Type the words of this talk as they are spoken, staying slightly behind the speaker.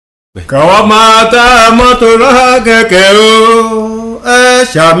káwa máa ta mọ́tò ra kẹ̀kẹ́ o ẹ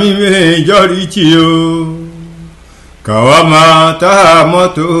ṣàmì majority o káwa máa ta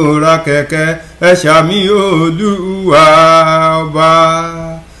mọ́tò ra kẹ̀kẹ́ ẹ ṣàmì Olúwa ọba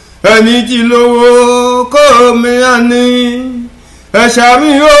ẹni tí lówó kó mi àní ẹ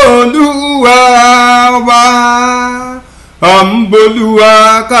ṣàmì Olúwa ọba àmúbolúwa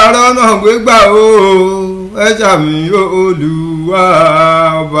kárọ́nà gbégbá o ẹ ṣàmì Olúwa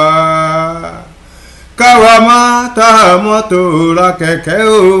ọba káwa máa ta mọ́tò ra kẹ̀kẹ́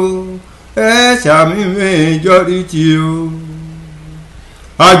o ẹ ṣàmì majority o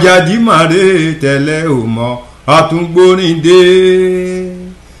Ajadi màrè tẹ́lẹ̀ ò mọ̀ àtúngbóríndé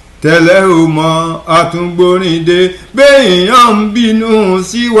tẹ́lẹ̀ ò mọ̀ àtúngbóríndé béèyàn ń bínú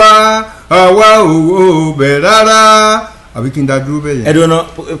sí wa àwa òwò bẹ̀ rárá àbí kí n dá dúró bẹ́ẹ̀ yẹn. ẹ dúró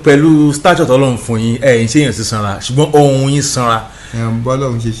pẹ̀lú stature tọ́lọ́run fún yín ẹ̀ ń ṣe èèyàn sí sanra ṣùgbọ́n ohun yín sanra.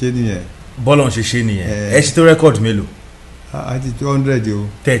 bọ́lọ́run ṣe ṣe nìyẹn. bọ́lọ́run ṣe ṣe nìyẹn ẹ ṣe tó rẹ́kọ̀dù mélòó. a ti 200 o.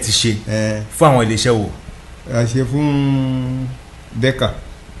 tẹ́ ẹ ti ṣe fún àwọn iléeṣẹ́ wo. a ṣe fún Decca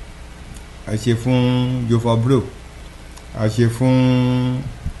a ṣe fún Jofa Bro a ṣe fún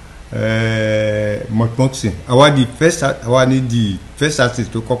mọ̀tmọ́sìn àwa ni the first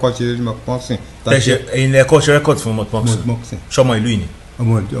artist tó kọ́kọ́ ṣe mọ̀tmọ́sìn. tẹ̀sẹ̀ ẹ̀yin lẹ́kọ́ ṣe rẹ́kọ̀dù fún mọ̀tmọ́sìn ṣọmọ ìlú yìí ni.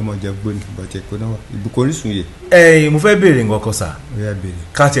 ọmọ Ìjẹ̀bú ni bọ̀tẹ̀ kó náà wà ìbùkún orísun yìí. mo fẹ́ béèrè nǹkan kan sà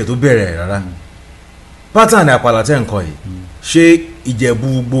káàtì ẹ̀ tó bẹ̀rẹ̀ rárá pátánì àpàlà tẹ̀ ń kọ yìí ṣé Ìjẹ̀bú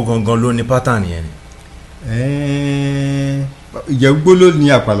Igbo gangan ló ní pátánì yẹn ni. Ìjẹ̀bú Igbo ló ní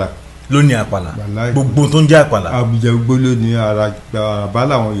àpàlà. ló ní àpàlà gbogbo tó ń jẹ́ àpàlà. Ìjẹ̀bú Igbo ló ní àràbá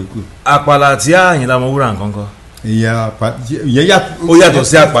làwọn yòókù. àpàlà tí Àyìnlá Ọmọwúrà nǹkan kan. ó yàtọ̀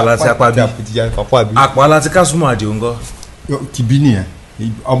sí àpàlà tí apá bí àpàlà tí Kásùmù Àdìó ńkọ́. ti bí nìyẹn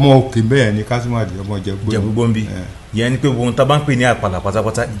ọmọ òkè bẹ́ẹ̀ ni Kásùmù Àdìó ọmọ Ìjẹ̀bú Igbo ń bí yẹn ni pé ohun tá a bá ń pè ní àpàlà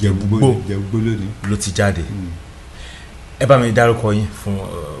pátápátá Ìjẹ̀bú Igbo ló ti jáde. ẹ bá mi dárúkọ yín fún.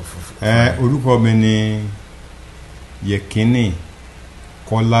 orúkọ mi ni Yẹkínì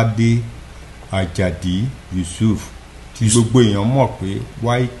Kọ́ládé Ajadi Yusuf tí gbogbo èèyàn mọ̀ pé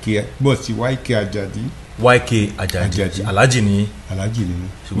YK bọ̀ sí YK Ajadi. YK Ajadi Alhaji ni. Alhaji ni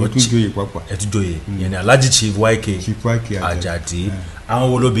ṣùgbọ́n tún joyè pápá. ẹ tún joyè yẹn ni Alhaji Chief YK Ajadi. àwọn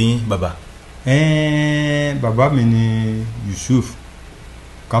wo ló bí yín bàbá. bàbá mi ni Yusuf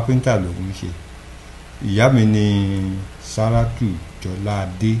kápẹ́ńtà ló ń ṣe ìyá mi ni Saratu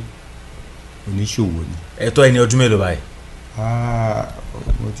Jọládé oníṣòwò ni. ẹ tó ẹni ọdún mélòó báyìí.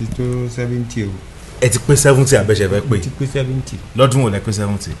 mo ti tó 70 o. ẹ ti pé 70 àbẹ̀ṣẹ̀ fẹ́ pé. mo ti pé 70. lọ́dún wo lẹ pé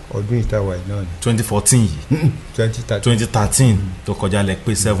 70. ọdún ìtawà náà ni. 2014 yìí. 2013 tó kọjá lẹ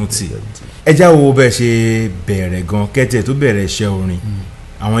pé 70. ẹ já wo bẹ́ẹ̀ ṣe bẹ̀rẹ̀ gan kẹ́tẹ̀ tó bẹ̀rẹ̀ iṣẹ́ orin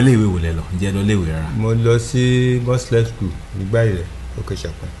àwọn iléèwé wò lẹ lọ ǹjẹ́ lọ léèwé rárá. mo lọ sí Muslim school nígbà yẹn Òkè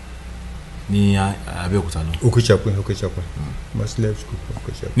Ṣàpọ̀n. ní Abẹ́òkúta lọ. Òkè Ṣàpọ̀n Muslim school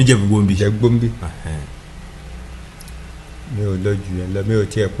Òkè Ṣàpọ̀n. níjẹ̀bú gbòǹbì. Ìjẹ̀bú gbòǹbì. mi ò lọ jù yẹn lọ mi ò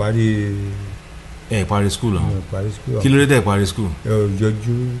tiẹ̀ parí. ẹ parí skul ọ̀hún. mi ò parí skul ọ̀hún. kí ló dé tẹ̀ parí skul. ẹ ò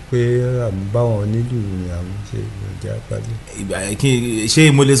yọjú pé àmì báwọn nílùú ni àwọn ṣe ìjà parí.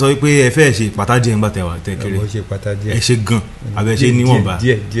 ṣé mo lè sọ pé ẹ fẹ́ ṣe pàtà díẹ̀ ńgbà tẹ̀ wá tẹ̀ kéré. mo ṣe pàtà díẹ̀. ẹ ṣe gan abẹ ṣe níwọ̀nba.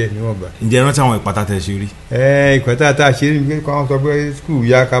 díẹ̀ níwọ̀nba. ǹjẹ́ ẹ rántí àwọn ìpàtà tẹ̀ ṣe rí. ìpàtà tá a ṣe rí pé kọ́ sọ pé skul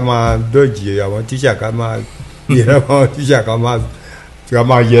yá ká máa dọ́jì àwọn tíṣà ká máa yẹra fún àwọn tíṣà ká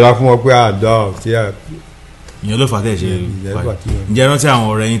máa yẹra fún wọn pé àdá tí a. ìyẹn ló fà á tẹ̀ ṣe ǹjẹ́ ẹ rántí àwọn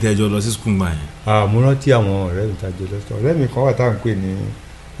ọ̀rẹ́ yín tẹ́jọ lọ sí skul gbà yẹn. mo rántí àwọn ọ̀rẹ́ mi tàjọ lọ́sọ̀ ọ̀rẹ́ mi kan wà táwọn pè ní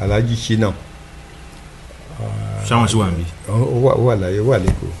Alhaji Shina. ṣáwọn ṣì wà níbí. ó wà láyé ó wà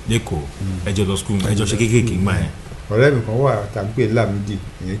lẹ́kọ̀ọ́ ẹjọ lọ skul ẹjọ ṣe kéékèèké gbà yẹn. ọ̀rẹ́ mi kan wà tàbí pé Lámìdí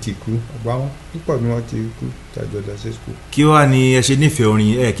ìyẹn ti kú ọgbà wọn púpọ̀ ni wọ́n ti kú tàjọ lọ sí skul. kí wàá ní ẹ ṣe nífẹ̀ẹ́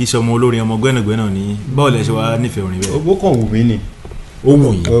orin ẹ kì í ṣe ọmọ olórin ọmọ gbẹ́nàgbẹ́nà ní báwo lẹ ṣe wàá nífẹ̀ẹ́ orin bẹ́ẹ̀. ó kàn wù mí ni. ó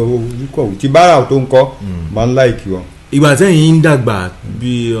wù yín. tí bára tó ń kọ́ máa ń láìkì wọn. ìgbà tẹ́yìn ń dàgbà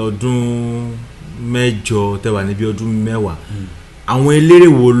bíi ọdún mẹ́jọ tẹ́wà ní bíi ọdún mẹ́wàá àwọn eléré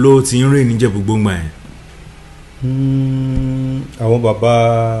wo ló ti ń rìn níjẹ̀bú gbóngbà yẹn. àwọn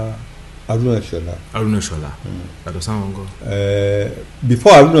bàbá Haruna Ishola. yàtọ̀ sáwọn ńkọ́.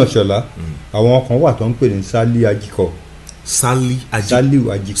 before Haruna Ishola àwọn kan wà tó ń pè ní Saliu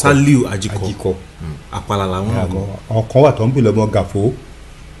Ajikọ. Àpàlà làwọn ọkọ. àwọn kan wà tó ń pè lọ́mọ Gàfó.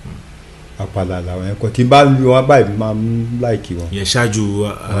 Àpàlà làwọn ẹ̀kọ́ tí bá lu wọn báyìí máa ń láìkì wọn. yẹn ṣáájú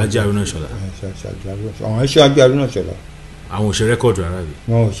Alhaji Haruna Ishola. àwọn ṣáájú Haruna Ishola. àwọn ò ṣe rẹ́kọ̀dù ara rẹ̀.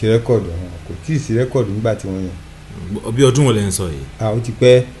 wọn ò ṣe rẹ́kọ̀dù àwọn kò tí ì sí rẹ́kọ̀dù nígbà tí wọ́n yàn. bí ọdún wo lẹ ń sọ yìí. ó ti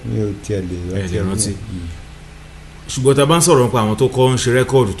pẹ́ mi ò tiẹ̀ lè rántí. ṣùgbọ́n tá a bá ń sọ̀rọ̀ nípa àwọn tó kọ́ ń ṣe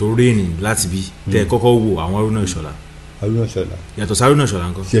rẹ́kọ̀dù tó rẹ́ẹ̀nì láti bí tẹ́ ẹ kọ́kọ́ wo àwọn Haruna Ishola. Haruna Ishola. yàtọ̀ sí Haruna Ishola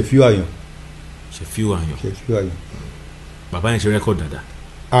ńkọ́. Sefiu Ayan. Sefiu Ayan. Sefiu Ayan. bàbá yẹn ṣe rẹ́kọ̀dì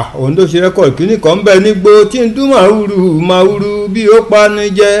dáadáa. Òun tó ṣe rẹ́kọ̀dì kínní kan bẹ́ẹ̀ nígbó tí ń dún màwúrú bí ó pani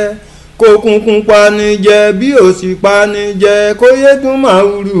jẹ kó kúnkún pani jẹ bí ó sì pani jẹ kó yé dún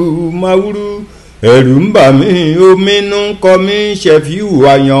màwúrú ẹ̀rù ń bà mí ominú ń kọ mí Sefiu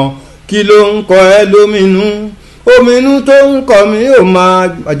Ayan kí ló ń kọ ẹ́ lóminú ominú tó ń kọ mí ó máa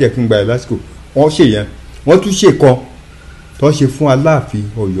jẹ́ kí n gbà ẹ́ lásìkò wọ́n ṣe yẹn wọ́n tún ṣe kan tó ṣe fún Aláàfin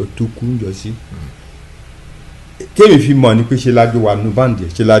Ọ̀yọ́ tó kú ń yọ sí kéèmì fi mọ̀ ni pé ṣe lájú wa nù báńdì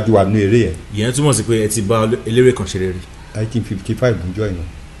ẹ̀ ṣe lájú wa nù eré ẹ̀. ìyẹn túmọ̀ sí pé ẹ ti bá eléré kan ṣeré rí. 1955 ló join wọn.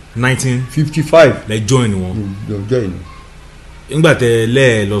 1955 lẹ join wọn. ló join wọn. nígbà tẹ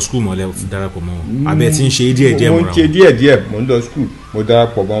lẹ́ẹ̀ lọ skul mọ́ lẹ darapọ̀ mọ́ wọn abẹ tí ń ṣe díẹ̀díẹ̀ mọ́ra wọn. mo ń ṣe díẹ̀díẹ̀ mo ń lọ skul mo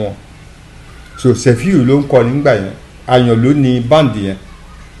darapọ̀ mọ́ wọn. so Sefiu ló ń kọ nígbà yẹn Ayan ló ní báńdì yẹn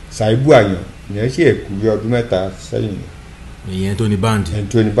Saibu Ayan ìyẹn ṣe ẹ̀kú bí ọdún mẹ́ta sẹ́yìn. ìyẹn tó ní báńdì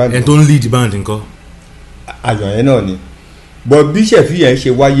ẹni tó ń lead báńdì ńkọ́. Ayan yẹn náà ni bọ bí Sefiu yẹn ṣe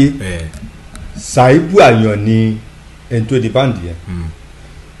wáyé Saibu Ayan ni ẹni tó di báńdì yẹn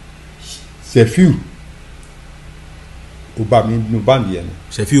Sefiu ó bá mi nu báńdì yẹn ni.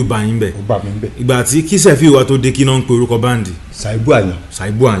 Sefiu bá yín bẹ̀. ó bá mi bẹ̀. ìgbà tí kí Sefiu wa tó dé kí náà ń pe orúkọ báńdì. Saibu Ayan.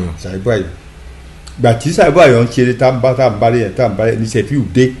 Saibu Ayan. Saibu Ayan ìgbà tí Saibu Ayan ń ṣeré tá à ń bá rẹ̀ ní Sefiu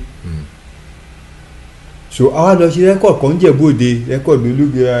dé. so àwa lọ ṣe rẹ́kọ̀dì kan Ìjẹ̀bú-Òde rẹ́kọ̀dì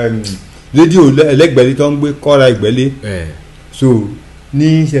olóògbé rédíò ẹlẹ́gbẹ̀lẹ́ tó ń gbé kọ́ra ìgbẹ́lẹ́. so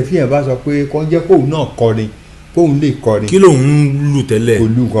ní Sefiu yẹn bá sọ pé kọ́ jẹ́ kóun náà kọrin kóun lè kọrin. kí lòun ń lù tẹ́lẹ̀. kò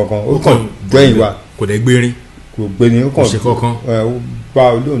lù kankan ó kàn gbẹ̀yìn wa. kò dẹ̀ gbérin. kò gbérin ó kàn ṣe kankan. ó bá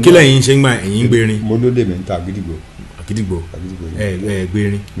olóhùn náà. kí lẹ́yìn ṣe ń gbà ẹ̀yìn gbérin. mo ló lè mi ń ta Àgídìgbò. Àgídìgbò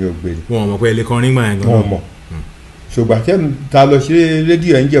gbérin. mi ò gbérin. wọn mọ̀ pé ẹ lè kọrin gbà yẹn gan. wọn mọ̀ ṣùgbọ́n àti ta lọ ṣe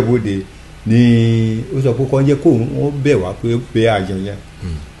rédíò ẹ̀ ń Ìjẹ̀bú-Òde ni ó sọ pé kọ́ jẹ́ kóun ó bẹ̀ wá pé Ayan yẹn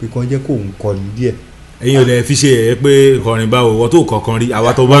pé kọ́ jẹ́ kóun kọrin díẹ̀. ẹ̀yin ò lè fi ṣe ẹ̀ pé kọrin báwo wọ́n tó kọ̀ọ̀kan rí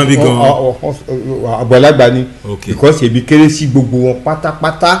àwa tó bá ń bí gan. àgbàlagbà ni because èmi kéré sí gbogbo wọn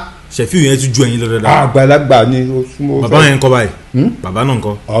pátápátá. Sefiu yẹn tún ju ẹ̀yin lọ dáadáa. àgbàlagbà ni ó súnmọ́. bàbá yẹn ń kọ́ báyìí. bàbá náà ń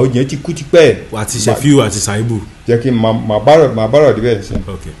kọ́. àwọn yẹn ti kú tipẹ́. àti Sefiu àti Saibu. jẹ́ kí n máa bárọ̀ débẹ̀ sí.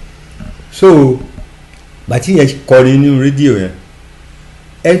 so bàtí yẹn kọrin nínú rédíò yẹn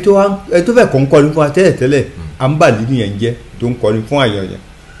ẹ tó fẹ́ kọ́ ń kọrin fún wa tẹ́lẹ̀ Àǹbàlí nìyẹn jẹ́ tó ń kọrin fún Ayan yẹn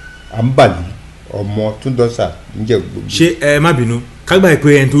Àǹbàlí ọmọ Túndọ́sà ń jẹ́ gbogbo. ṣé ẹ má bínú kágbà pé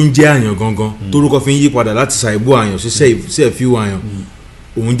ẹni tó ń jẹ́ Ayan gangan torúkọ fi ń yí padà láti Saibu Ayan sí Sefiu Ayan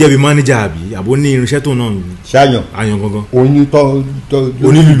òun jẹ́ bí mánéjà àbí àbó ní irinṣẹ́ tó náà. ṣáàyàn Ayan gangan. oyún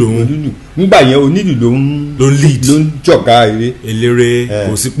onílù lòun. nígbà yẹn onílù ló ń lead ló ń jọ̀gá eré. eléré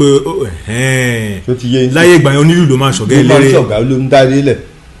kò sí pé tó ti yé láyé ìgbà yẹn onílù ló máa ṣọ̀gá eléré. ló máa ṣọ̀gá ló ń dárí lẹ̀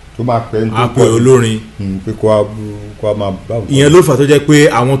tó máa pẹ́ ní. a pè olórin. pé kó a máa bá òun. ìyẹn ló fà tó jẹ́ pé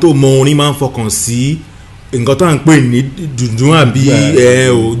àwọn tó mọ orin máa ń fọkàn sí nǹkan tó à ń pè ní dùndún àbí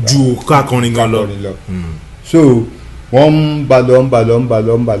ojú kákọrin gan lọ. so wọ́n ń ba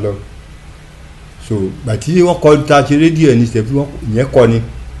lọ so gbàtí wọ́n kọ́ ta ṣe rédíò ẹni Sefiu ìyẹn kọ́ ni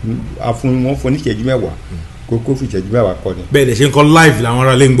wọ́n fún ní ìṣẹ́jú mẹ́wàá kókó fi ìṣẹ́jú mẹ́wàá kọ́ ni. bẹ́ẹ̀ lè ṣe ń kọ́ live làwọn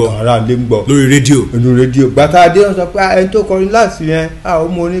ará lè ń gbọ́. lórí rédíò. gbàtà adé wọn sọ pé ẹni tó kọrin láti yẹn ó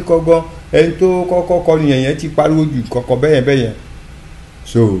mọ oníkọ gan ẹni tó kọ́kọ́ kọrin yẹn ti pariwo jù kọ̀ọ̀kan bẹ́yẹn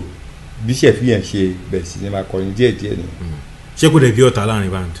so bí Sefiu yẹn ṣe bẹ̀rẹ̀ sí ni máa kọrin díẹ̀díẹ̀ ni. ṣé kò dẹ̀ bí ọ̀tá láàrin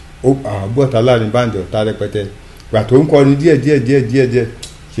band. àbú ọ̀tá láàrin band ọ̀tá rẹpẹtẹ gbà tó ń kọrin díẹ̀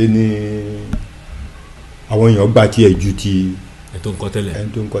ṣe ni àwọn èèyàn gba tiẹ̀ ju ti ẹni tó ń kọ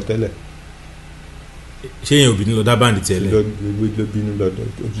tẹ́lẹ̀. ṣé èèyàn òbí ní lọ dá báńdì tiẹ̀ lẹ̀. ló bínú lọ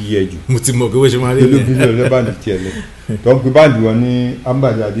ó ti yẹ jù. mo ti mọ̀ pé wọ́n ṣe máa rí ló bínú lọ dá báńdì tiẹ̀ lẹ̀ tó ń pe báńdì wọn ní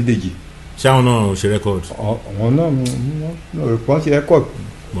Àǹbàlí Adédèjì. ṣé àwọn náà ṣe rẹ́kọ̀dì. àwọn náà wọ́n ṣe rẹ́kọ̀dì.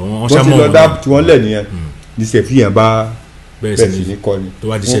 wọ́n ti lọ dá tí wọ́n lẹ̀ nìyẹn ní Sefiu yẹn bá bẹ̀rẹ̀ sí ní kọrin. tó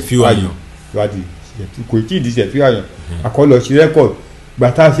wá di Sefiu Ayan. kò tí ì di Sefiu Ayan àkọlọ ṣe rẹ́kọ̀dì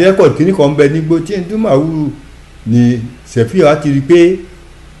gbàtà ṣe rẹ́kọ̀dì kíní kan bẹ nígbó tí ń dún màwúrú ni Sefiu á ti rí pé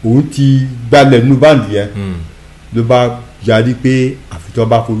òun ti gbalẹ̀ nínú báńdì yẹn ló bá yarí pé àfitọ́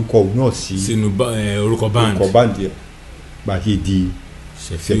bá forúkọ òun náà sí sínú orúkọ báńdì yẹn bá ṣe di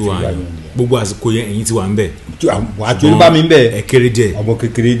Sefiu Ayan gbogbo àsìkò yẹn ẹ̀yin ti wà ń bẹ̀. àti olú bá mi ń bẹ̀ ẹ kéré díẹ̀ ọmọ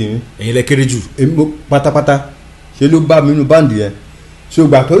kékeré ni ẹ̀yin lẹ kéré jù. pátápátá ṣe ló bá mi nínú báńdì yẹn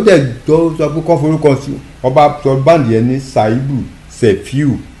ṣùgbọ́n tó dẹ̀ tó sọ pé kọ́ forúkọ sí ọba sọ báńdì yẹn ní Saibu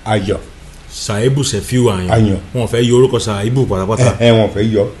Sefiu Ayan. Saibu Sefiu Ayan wọn fẹ́ yọ orúkọ Saibu pátápátá. wọn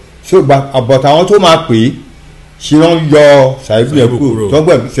fẹ́ yọ ṣùgbọ́n àbọ̀tà àwọn tó máa pè é ṣe wọ́n yọ Saibu yẹn kúrò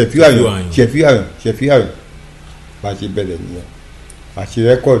tọ́gbọ̀n Sefiu Ayan bá a ṣe bẹ̀rẹ̀ nìyẹn a ṣe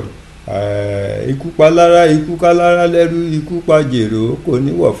rẹ́kọ̀dù ikú palára ikú kálára lẹ́rú ikú pàjèrò kò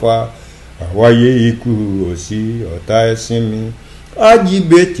ní wọ̀fà àwáyé ikú òsì ọ̀tá ẹ̀sìn mi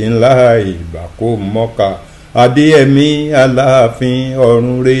ajíbẹ̀tì ńlá ìbàkó mọ́ka adéyẹmí aláàfin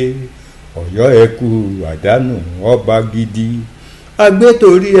ọ̀run rẹ̀ ọ̀yọ́ ẹ̀kú àdánù ọba gidi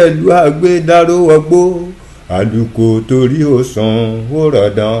agbétorí ẹ̀lú agbédáró ọgbó àlùkò torí òsàn ó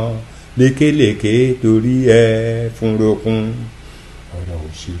rọ̀dàn lékelèké torí ẹ̀ fúnrokun ọ̀rọ̀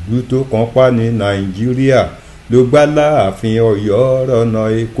òṣèlú tó kàn pa ní nàìjíríà ló gbá láàfin ọ̀yọ́ rọ̀nà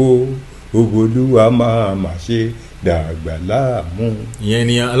èkó ògbólúwa máa mà ṣe dàgbà láàmú. ìyẹn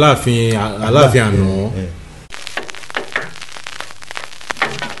ni aláàfin àná.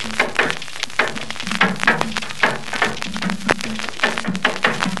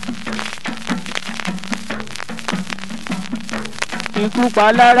 ikú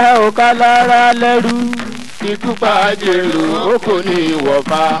pa lára ó ká lára lẹ́rú ikú pa jèrò ó kò ní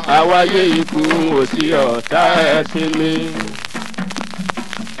ìwọ̀fà àwáyé ikú òsì ọ̀tá ẹ̀sìn mi.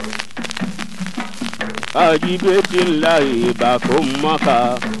 ajíbẹ́tì ńlá ìbàkó mọ́ka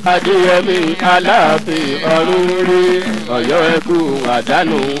adéyẹmí aláàfin ọ̀run rí ọ̀yọ́ ẹ̀kú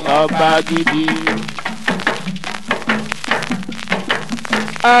àdánù ọba gidi.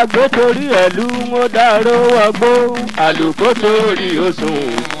 agbétorí ẹ̀lú mo dáró ọgbó àlùkò torí òsùn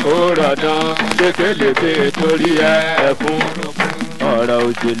ó rọ̀dàn lékelèké torí ẹ̀fún ọ̀rọ̀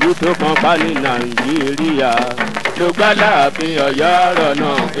òṣèlú tó kàn pa ní nàìjíríà ló gbá láàfin ọ̀yọ́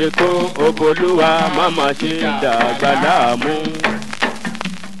rọ̀nà èkó ògbólúwa máma ṣe dàgbà láàmú.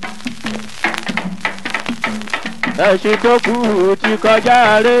 ẹṣin tó kù ti kọjá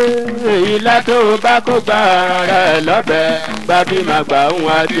ré èyí látó bá kó gba rẹ̀ lọ́bẹ̀ gbábí máa gbà ń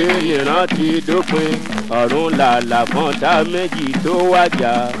wá dé ìrántí dópin ọ̀run làlà fún dá méjì tó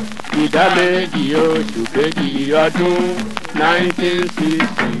wájà ìdá méjì oṣù kejì ọdún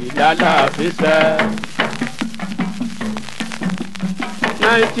 1960 lálàáfíà sẹ́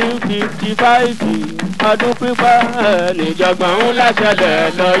 1955 ọdún pípa níjọgbọ̀n ńlá ṣẹlẹ̀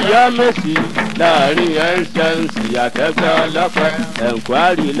lọ́yọ́ mẹ́sì láàrin ẹ̀ńsẹ̀ǹsì àtẹ́gbẹ́ ọlọ́pẹ́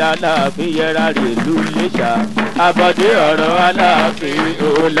ẹ̀ǹkwárì lálàáfin yẹra rèlú lẹ́ṣà abọ́dé ọ̀rọ̀ aláàfin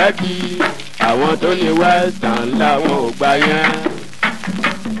òlẹ́kì àwọn tó ní western làwọn ò gbà yẹn.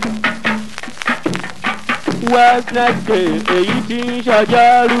 wednesday èyí tí ń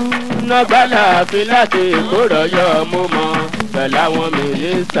ṣọjọ́rú nọ́gbàláàfin láti kórọ̀yọ́ mú mọ́ pẹ̀lú àwọn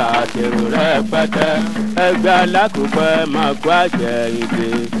mínísítà àtẹ̀rù rẹpẹtẹ ẹgbẹ́ alákùpẹ́ máa kó àjẹyìnde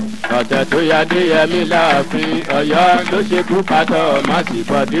ọ̀tẹ̀ tó yadé yẹmí láàfin ọ̀yọ́ ló ṣekú pátọ́ má sì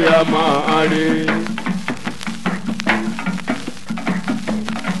bọ́dé ọmọ rí.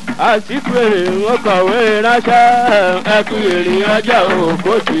 àsìkò èrè wọn kọ̀wé ránṣẹ́ ẹkú ìrìn ọjọ́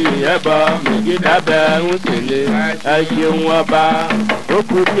òkòtì ẹ̀bọ mìgídàbẹ̀ ń sèlè ẹ̀yẹ wọn bá ó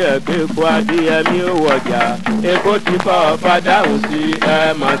kú díẹ̀ pé kó adéyẹmí ó wọ̀jà èkó ti fọ́ fàdáhùn sí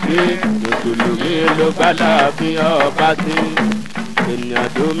ẹ̀ mọ̀ sí mùsùlùmí ló gbá láàfin ọba sí ènìyàn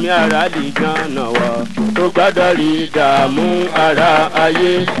tó mí ara lè gánà wọ tó gbọ́dọ̀ rí dààmú ara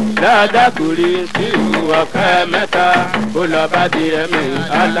ayé ládàkùnrin sí ọ̀kẹ́ mẹ́ta kó lọ bá di ẹ̀mí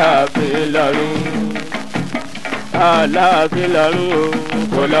aláàfin lọ́rùn aláàfin lọ́rùn o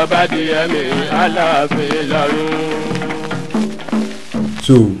kó lọ bá di ẹ̀mí aláàfin lọ́rùn.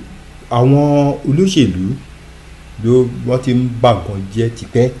 so àwọn olóṣèlú ló wọ́n ti ń bà nǹkan jẹ́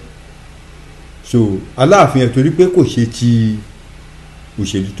tipẹ́ so aláàfin ẹ̀ torí pé kò ṣe ti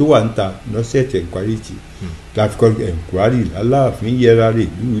òṣèlú tó wà níta lọ́sẹ̀tẹ̀ ẹ̀ǹkwárì tì láfikọ́ ẹ̀ǹkwárì aláàfin yẹra rè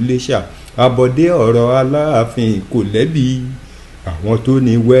ìlú iléṣà abọ́dé ọ̀rọ̀ aláàfin kò lẹ́bi àwọn tó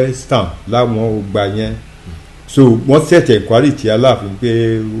ní western láwọn ọgbà yẹn so wọ́n sẹ̀tẹ̀ ẹ̀ǹkwárì tì aláàfin pé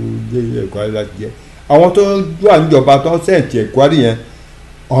ó dé ẹ̀ǹkwárì láti jẹ́ àwọn tó wà níjọba tó sẹ̀tẹ̀ ẹ̀ǹkwárì yẹn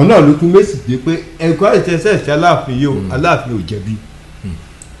ọ̀hún náà ló tún mẹ́sì dé pé ẹ̀ǹkwárì tẹ sẹ̀tẹ̀ aláàfin yìí o aláàfin ò jẹ̀bi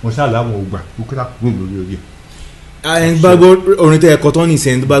wọ́n ṣáà láwọn ọgbà ó kíra kúrò lórí orí ẹ̀. ẹni bá gbọ́ orin tẹ́ ẹ̀kọ́ tán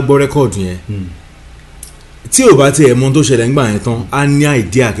nìsín tó bá gbọ́ rẹ́kọ̀dù yẹn tí ò bá tiẹ̀ mọ tó ṣẹlẹ̀ ńgbà yẹn tán á ní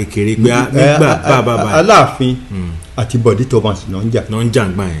àìdíà kékeré pé nígbà bàbá aláàfin àti Bọ̀dé Thomas náà ń jà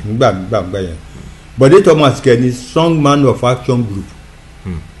ńgbà yẹn. nígbà yẹn Bọ̀dé Thomas kẹ́ ni strong man of action group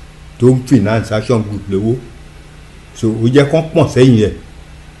tó ń finance action group lówó so ó jẹ́ kán pọ̀ sẹ́yìn ẹ̀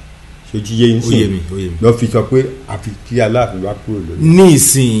sojú yé ń sìn lọ́ fi sọ pé àfi kí aláàfin wá kúrò lórí. ní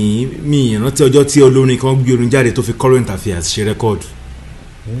ìsìn mi ìrántí ọjọ́ tí olórin kan gbé orin jáde tó fi current affairs ṣe rẹ́kọ̀dù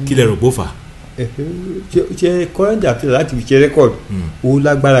kí lẹ rò bó fà. ṣe current affairs láti fi ṣe rẹ́kọ̀dù ó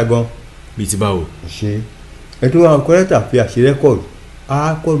lágbára gan. bíi ti báwo. ṣe ètò àwọn current affairs ṣe rẹ́kọ̀dù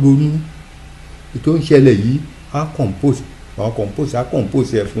á kọ́ ronú ètò ń ṣẹlẹ̀ yìí á compose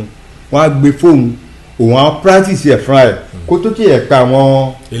ẹ̀ fún wọn á gbé fóònù òun á practice ẹ̀ fúnra ẹ̀ kó tó tiẹ̀ pa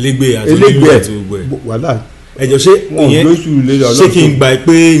àwọn elégbé àti onílù àti gbogbo ẹ̀. wàhálà ẹjọ ṣé ìyẹn ṣé kí n gbà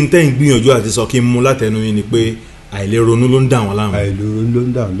pé n tẹ́ ń gbìyànjú àti sọ kí n mú látẹnu yín ni pé àìlèronú ló ń dà wọ́n láàmú. àìlèronú ló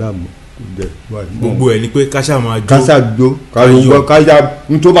ń dà wọ́n láàmú. gbogbo ẹ̀ ni pé káṣá máa jó káṣá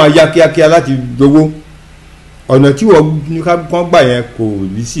n tó máa yá kíákíá láti dowó ọ̀nà tí wọ́n kàn gbà yẹn kò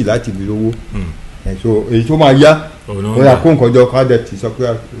ní sí láti fi lówó èyí tó máa yá wọ́n yà kó nǹkan jọ ká dẹ̀ ti sọ pé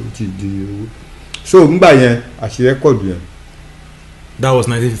ó ti di owó so ngbà yẹn àṣírẹ́kọ̀dù yẹn. that was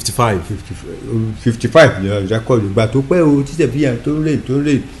 1955. 55 ni rẹ́kọ̀dù gbà tó pẹ́ o tí Ṣẹ̀fí yẹn tó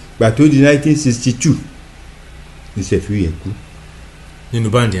rè gbà tó di 1962 ní Ṣẹ̀fí yẹn kú. nínú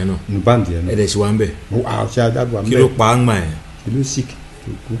báǹdì yẹn náà. nínú báǹdì yẹn náà. ẹ̀dẹ̀ sì wá ń bẹ̀. àṣà àdàbọ̀ àmì. kí ló pa á ń gbà yẹn. kí ló sick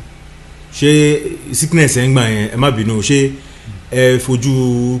tó kú. ṣé sickness ẹ̀ ń gbà yẹn ẹ má bínú ṣé ẹ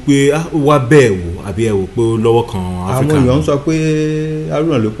fojú pé ó wá bẹ́ẹ̀ wò àbí ẹ wò pé ó lọ́wọ́ kan Áfíríkà. àwọn èèyàn ń sọ pé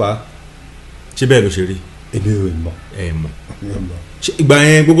Haruna ló pa. ṣé bẹ́ẹ̀ ló ṣe rí. èmi ò mọ̀. ẹ mọ̀. ṣé ìgbà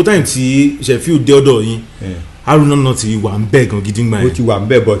yẹn gbogbo táyìm tí Ṣẹ̀fí dé ọ̀dọ̀ yín Haruna náà ti wà ń bẹ́ẹ̀ gan gidi gbà yẹn. ó ti wà ń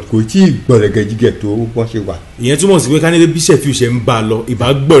bẹ́ẹ̀ but kò tí ì gbọ̀rẹ̀gẹ̀jigẹ̀ tó wọ́n ṣe wà. ìyẹn túmọ̀ sí pé kánílé bí Ṣẹ̀fí ṣe ń bá a lọ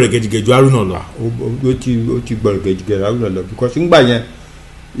ìbá gbọ̀rẹ̀gẹ̀jigẹ̀ ju Haruna lọ. ó ti gbọ̀rẹ̀gẹ̀jigẹ̀ Haruna lọ because ńgbà yẹn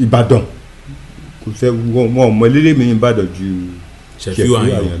Ìbàdàn kò sẹ́ wọn ọmọ eléré mi Ìbàdàn ju Ṣẹ̀fí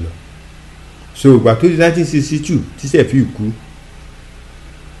àyàn lọ. so ìgbà tó di 1962 tí Ṣẹ̀fí kú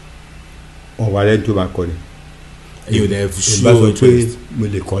ọ̀wà rẹ̀ tó máa kọrin. èyí ò dẹ̀ ṣú ìbá sọ pé mo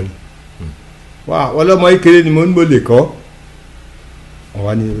lè kọrin. wá ọlọ́mọ ìkéré ni mo ní mo lè kọ́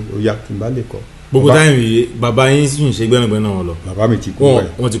ọ̀wà ni oya tí n bá lè kọ́. gbogbo táyìm yìí bàbá yín sì ń ṣe gbẹ́nàgbẹ́nà wọn lọ. bàbá mi ti kú báyìí.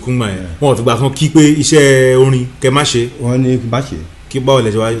 wọ́n ti kú gbà yẹn wọ́n ti gbà kan kí pé iṣẹ́ orin kẹ má ṣe. wọ́n ní má ṣe. kí báwo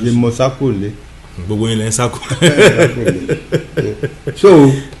lẹ ṣe wá. lè mọ sáko lé. gbogbo yín lẹ ń sáko. so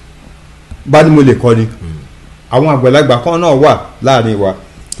bá ní mo lè kọ́ ni àwọn àgbàlagbà kan náà wà láàrin wa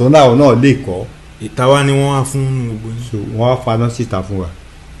tó náà lè kọ́. ìtawá ni wọ́n wá fún gbogbo yín. so wọ́n á faná síta fún wa.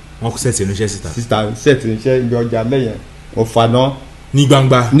 wọ́n sẹ̀tì irinṣẹ́ síta. sẹ̀tì irinṣẹ́ ibi ọjà lẹ́yìn wọ́n faná. ní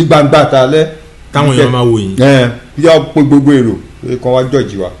gbangba. ní gbangba ta lẹ́. táwọn èèyàn máa wò yín. yọ pé gbogbo èrò kan wá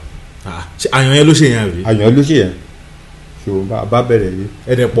jọ̀jì wa. àyàn yẹn ló ṣe yẹn rí. àyàn ló ṣe yẹn so bá bẹ̀rẹ̀ rí.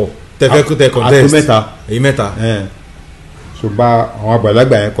 ẹ̀dẹ̀ pọ̀ tẹ̀fẹ́ kó tẹ contest. àtó mẹ́ta. so bá àwọn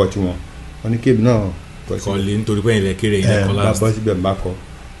àgbàlagbà yẹn kọ tiwọn wọn ní kébì náà kọ lè nítorí pé ilẹ̀ kéré ilẹ̀ kọ́ last. bá bọ́ síbẹ̀ bá kọ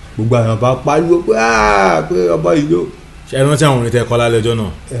gbogbo àwọn bá pariwo pé pé ọba ìlú. ṣe é rántí àwọn orin tẹ kọ́ lálẹ́ ọjọ́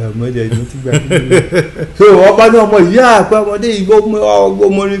náà. ọmọdé ìlú ti gbà so ọba ní ọmọ ìyá pé ọmọdé ìgbó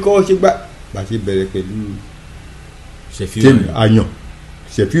mọ́rin kọ́ ṣe gbà. bá a ṣe bẹ̀rẹ̀ pẹ̀lú àyàn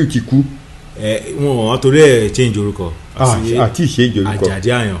Ṣẹ̀fí ti kú. wọn torí ẹ change orúkọ. àti ìṣe ìjòrúkọ Àjàdí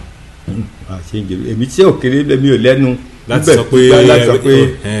Àyàn. àṣe ìjòrúkọ èmi tí ò kéré lẹ́mi ò lẹ́nu. láti sọ pé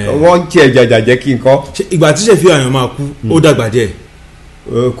wọ́n ń tiẹ̀ jàjàjẹ́ kí n kọ́. ìgbà tí Ṣẹ̀fí Àyàn máa kú ó dàgbà díẹ̀.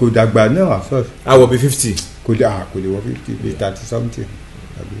 kò dàgbà náà àṣọ. àwọ̀ bíi 50. kò lè wọ 50 bíi 30 something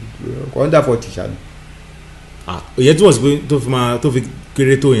under 40 ṣáà. ìyẹn túmọ̀ sí pé tó fi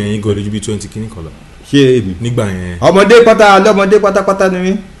kéré tó yẹn yín gan lójú bíi 20 kìíní kan lọ. ṣé èmi. nígbà yẹn. ọmọdé pátápátá ni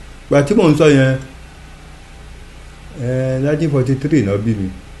mí gbà tí mò ń sọ yẹn 1943 náà bí mi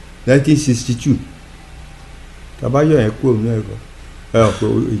 1962 tabayọ yẹn kúrò ní ẹ̀kọ́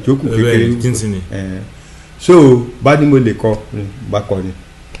ìjókòó kékeré so bá ní mo lè kọ bá kọ ni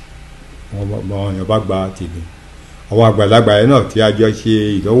àwọn èèyàn bá gba tèmi àwọn àgbàlagbà yẹn náà tí a jọ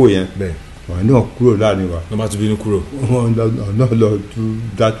ṣe ìdánwò yẹn wọn náà kúrò láàrin wa. wọn bá tún bínú kúrò. wọn náà lọ tún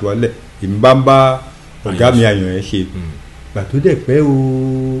dàtú wálẹ̀ èmi bá ń bá ọ̀gá mi àyàn yẹn ṣe gbà tó dẹ̀ pẹ́ o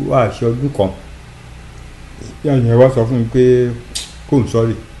wá aṣọ ọdún kan àyàn wá sọ fún mi pé kò ń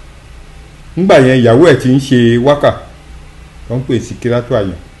sọ́rí nígbà yẹn ìyàwó ẹ̀ ti ń ṣe wákà tó ń pè Síkírátù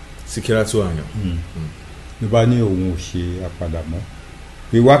Àyàn. Síkírátù Àyàn. ló bá ní òun ò ṣe àpàdà mọ́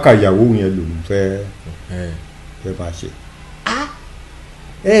pé wákà ìyàwó yẹn lòun fẹ́ máa ṣe.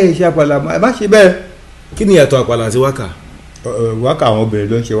 ṣe àpàdà mọ́ ẹ má ṣe bẹ́ẹ̀. kí ni ìyàtọ̀ àpàlà àti wákà. wákà àwọn obìnrin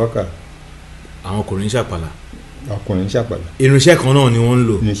ló ń ṣe wákà. àwọn ọkùnrin ń ṣàpàlà. ọkùnrin ń ṣàpàlà. irinṣẹ́ kan náà ni wọ́n ń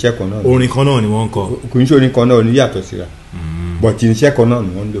lò. irinṣẹ́ kan náà. orin kan náà ni wọ́n ń kọ. kò ń ṣe orin kan náà ní yàtọ̀ síra. bọ̀tì irinṣẹ́ kan náà ni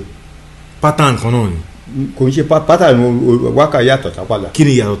wọ́n ń lò. pattern kan náà ni. kò ń ṣe pattern wákà yàtọ̀ sápàlà. kí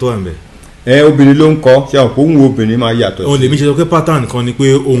ni ìyàtọ̀ tó wà ń bẹ̀. obìnrin ló ń kọ ṣe àwọn kò ń wo obìnrin máa yàtọ̀. òun lèmi ṣe sọ pé pattern kan ni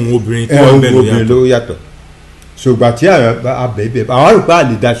pé ohun obìnrin tó wà ń bẹ̀ ló yàtọ̀. ṣùgbọ́n tí àbẹ̀bẹ̀ àwọn àrùpá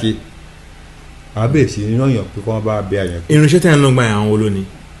àlè dá ṣe àbẹ̀ sí ní yàn pé kí wọ́n bá bẹ àyàn. irinṣẹ́ tẹ̀ ń lọ gba àwọn olóni.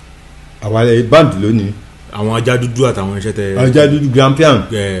 àwọn band lónìí. àwọn ajá dúdú àtàwọn irinṣẹ́ tẹ̀. ajá dúdú grand piano.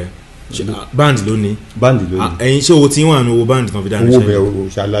 band lónìí. band lónìí. ẹ̀yin ṣé owó tí wọ́n à ní owó band kan fi dáná iṣẹ́. owó bẹ̀ o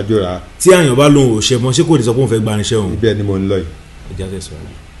ṣàlájọ́ra. tí àyàn bá lóun ò ṣe mọ́ ṣé kò ní sọ pé òun fẹ́ gba irinṣẹ́ òun. ibẹ̀ ni mo ń lọ yìí. ìjà tẹ̀sán.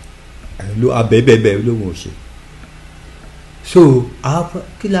 abẹ́bẹ́bẹ́ lóun ò ṣe. so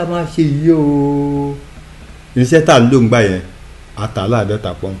kí la máa ṣe yìí o irinṣẹ́ tá à ń lò ń gbà yẹn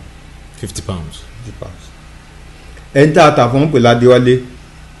àtàláàdọ́ta pọ́n £50. ẹni tá a tà fún pè ládéwálé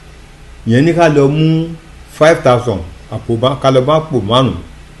yẹn ní ká lọ mú 5,000 àpò ká lọ bá pò márùn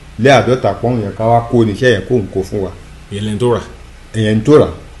lé àdọ́ta pọ́n yẹn ká wá kó oníṣẹ́ yẹn kó ń kó fún wa. ìyẹn lẹ́ni tó rà. ẹ̀yẹn tó rà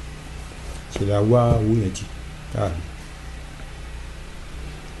ṣe la wá owó yẹn jì káàdì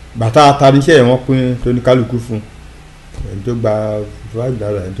bàtà àtàríṣẹ́ yẹn wọ́n pín tóníkálukú fún ẹni tó gba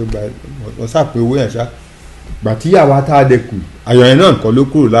 $5 ẹni tó gba wọ́n sàpé owó yẹn ṣá gbàtíyàwó tá a dẹkù àyàn yẹn náà nǹkan ló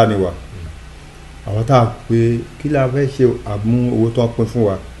kúrò láàrin wa àwọn tá a pé kí la fẹ́ ṣe àmú owó tó ń pín fún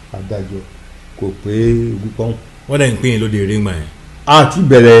wa adájọ́ kò pé ogún pọ́n. wọ́n dẹ̀ ń pín in lóde eré ńgbà yẹn. a ti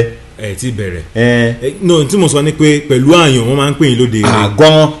bẹ̀rẹ̀. ẹ ti bẹ̀rẹ̀. no tí mo sọ ni pé pẹ̀lú àyàn wọ́n máa ń pín in lóde eré.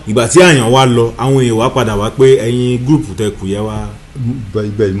 àgán. ìgbà tí àyàn wa lọ àwọn èèyàn wa padà wá pé ẹ̀yin gúrùpù tẹ kù yẹ wá.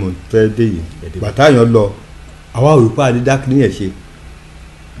 ibẹ̀ mo fẹ́ dé yìí bàtà àyàn lọ àwa ò rí pa àdídákì yẹn ṣe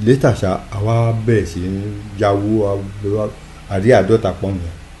létà ṣá àwa bẹ̀rẹ̀ sí yàwó àrí àdọ́ta pọ́n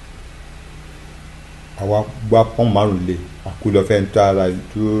yẹn àwa gbá pọ́n márùn lé àkúlọ́fẹ́ tó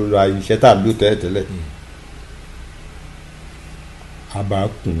ra iṣẹ́ tá a lò tẹ́lẹ̀ àbá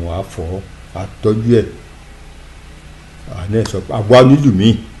kùn wá fọ́ àtọ́jú ẹ̀ àná ẹ̀ sọ pé àbúrò nílùú mi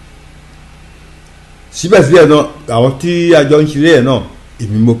síbẹ̀síbẹ̀ náà àwọn tí àjọ ń ṣeré ẹ̀ náà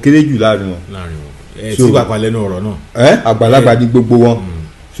èmi mo kéré jù láàrin wọn. ẹ tí bàbá lẹ́nu ọ̀rọ̀ náà. àgbàlagbà ní gbogbo wọn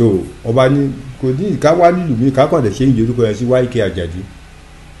so ọba ní kò ní ká wá nílùú mi ká kàn dé ṣe ń yorùkọ yẹn sí YK Ajadi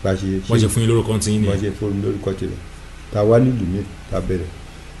wọ́n ṣe fún yín lórúkọ tí yín ni. wọ́n ṣe fún yín lórúkọ tí yín ta wá nílùú mi ta bẹ̀rẹ̀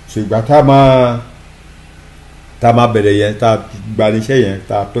so ìgbà tá a máa bẹ̀rẹ̀ yẹn tá a gbanisẹ́ yẹn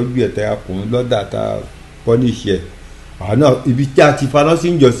tá a tọ́jú ẹ̀ tá a kùn lọ́dà tá a pọ́nìṣì ẹ̀ àwọn náà ibi tí a ti faná sí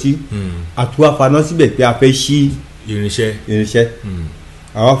ń jọ sí àtúwà faná síbẹ̀ pé a fẹ́ ṣí irinṣẹ́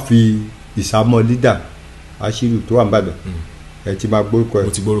àwọn fi ìsámọ́ lídà aṣírù tó wà níbàdàn ẹ ti máa gbórúkọ ẹ.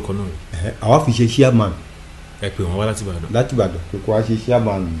 mo ti gbórúkọ náà. àwọn fi ṣe chairman. ẹ pè wọn wá láti Ìbàdàn. láti Ìbàdàn pé kó wá ṣe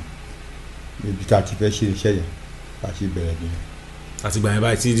chairman ibi tá a ti fẹ́ ṣe iṣẹ́ yẹn bá a ṣe bẹ̀rẹ̀ nìyẹn. àti gbà yẹn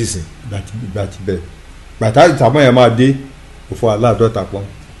báyìí tí dì sí. gbà ti bẹ̀rẹ̀ gbàtà ìtàmọ́ yẹn máa dé kò fọ aláàdọ́ta pọ́n.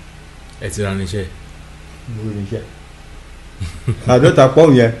 ẹ ti ra níṣẹ́. mo rí níṣẹ́ àádọ́ta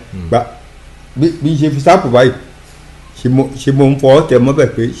pọ́n yẹn gbà bí ṣe fi sáàpù báyìí ṣe mo ń fọ tẹ mọ́ bẹ̀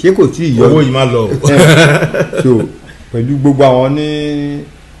pé ṣé kò tí ì yọ. owó yìí máa lọ. so pẹ̀lú gbogbo àwọn ní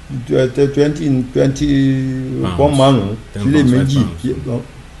 20 pọ́n márùn-ún sílé méjì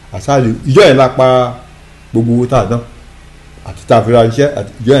àṣàlẹ̀ ìjọ yẹn lápá gbogbo owó tá a dán àti tá a fi ra iṣẹ́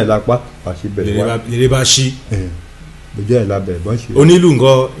àti ìjọ yẹn lápá àti bẹ̀rẹ̀ wá. lèrè bá ṣí. ìjọ yẹn lábẹ̀rẹ̀ bọ́n ṣe. onílù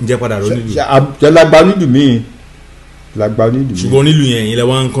nǹkan ǹjẹ́ padà rọ onílù. lágbá onílù míì lágbá onílù míì. ṣùgbọ́n onílù yẹn ìyẹn lẹ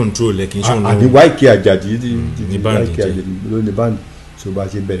wá ń control ẹ̀ kì í ṣòro. àní YK Ajadi ní báńdì jẹ ló ní báńdì tó bá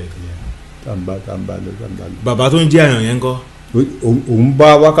ṣe bẹ̀rẹ̀ nìyẹn tàǹbà lọ. bàbá tó ń jẹ́ àyàn yẹn ń kọ́. òun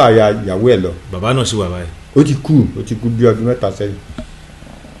bá wákàyà ìyàwó ẹ̀ lọ. bàbá náà ṣì wà báyìí. ó ti kú bí ọdún 3 sẹ́yìn.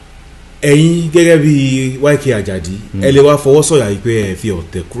 ẹ̀yin gẹ́gẹ́ bí YK Ajadi ẹ lè wá fọwọ́ sọ̀yà yìí pé ẹ fi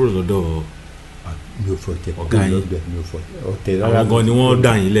ọ̀tẹ̀ kúrò lọ́dọ̀ ọ̀gá yín ọ̀tẹ̀ rárá. àwọn gan ni wọ́n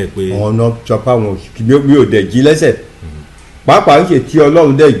dà yín lẹ̀ pé. ọ̀nà sọpá wọn mi ò dẹ̀ jí lẹ́sẹ̀ pàápàá ń ṣe tí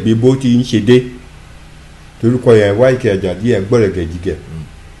Ọlọ́run dẹ̀ gbé bó ti ń ṣe dé torúkọ yẹn YK Ajadi yẹn gbọ́dọ̀ gẹ̀jígẹ̀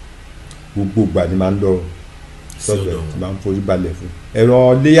gbogbo ìgbà ni máa ń lọ sọ́dọ̀ tí máa ń forí balẹ̀ fún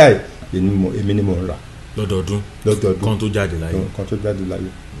ẹran léyà èmi ni mò ń rà lọ́dọọdún kan tó jáde láyé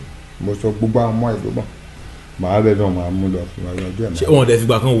mo sọ gbogbo àwọn ọmọ ìlú mọ̀ màá rẹ̀ náà máa mú lọ fún ọjọ́ ẹ̀. ṣé wọn dẹ̀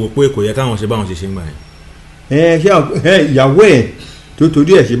fìgbà kan wò pé kò yẹ káwọn ṣe báwọn ṣe ń gbà yẹn. ṣé ìyàwó ẹ̀ tó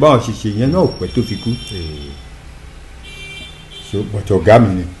torí ẹ̀ ṣe báwọn ṣe yẹn náà pẹ́ tó fi kú bọ̀tọ̀ ọ̀gá mi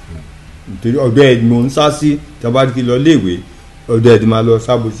ni nítorí ọ̀dọ̀ ẹ̀ mo ń sá sí tí wọ́n bá ti lọ léèwé ọ̀dọ̀ ẹ̀ ti máa lọ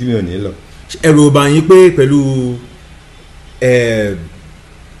sábò sí mi ò ní lọ. ẹ̀rù ọba yín pé pẹ̀lú ẹ̀jẹ̀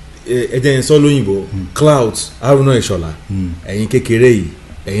yẹn sọ lóyìnbó cloud Haruna Ishola ẹ̀yin kékeré yìí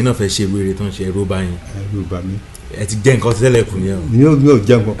ẹ̀yin náà fẹ́ ṣe wéré tó ń ṣe ẹ̀rù ọba yín. ẹ̀rù ọba mi. ẹ ti jẹ́ nǹkan tẹ́lẹ̀ kù yẹn o. mi ò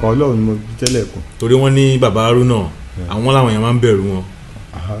jẹ́ nǹkan kan Ọlọ́run ni mo tẹ́lẹ̀ kù. torí wọ́n ní bàbá Haruna àwọn làwọn yẹn máa ń bẹ̀rù wọn.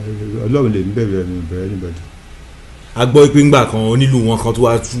 Ọlọ́run lè ń bẹ̀rù ẹni bẹ̀rẹ̀ níbẹ̀dì. a gbọ́ pé ńgbà kan onílù wọn kan tó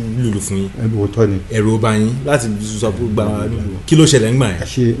wá tú lùlù fún yín. òótọ́ ni. ẹ̀rù ọba yín láti sọ fún gbà kí ló ṣẹlẹ̀ ńgbà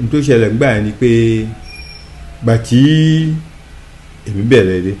yẹn. n tó ṣẹlẹ̀ ńgbà yẹn ni pé gbà tí èmi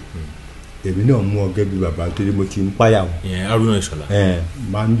bẹ̀rẹ̀ dé èmi náà mú ọgẹ́ bí bàbá torí mo ti ń páyà wọn. ìyẹn Haruna Ishola.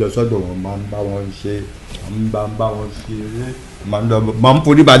 máa ń lọ sọ́dọ̀ wọn máa ń bá wọn ṣe máa ń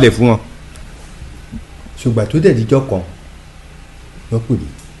forí balẹ̀ fún wọn. ṣùgbọ́n tó dẹ̀ díjọ́ kan wọ́n pè mí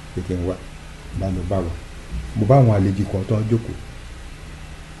kékeré wa bá lọ bá wọn mo bá àwọn àlejò kan tó ń jókòó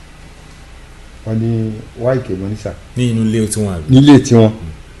wọ́n ní YK ní inú ilé tiwọn àbí. nílé tiwọn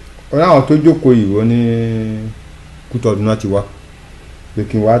wọ́n láwọn tó jókòó yìí wọ́n ní Kútọ̀nù náà ti wá pé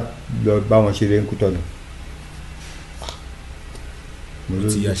kí n wá lọ bá wọn ṣeré ní Kútọ̀nù.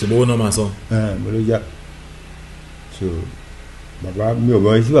 ti àṣebówó náà máa sọ. mo ló yá so bàbá mi ò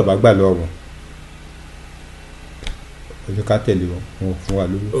mọ sí bàbá gbà lọ́wọ́ wọn ọjọ́ ká tẹ̀lé wọn fún wa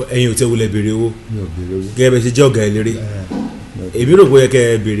lówó. ẹ̀yin ò tẹ́ wulẹ̀ béèrè owó. mi ò béèrè owó. gẹ́gẹ́ bẹ́ẹ̀ ṣe jẹ́ ọ̀gá eléré. èmi rò bóyá kẹ́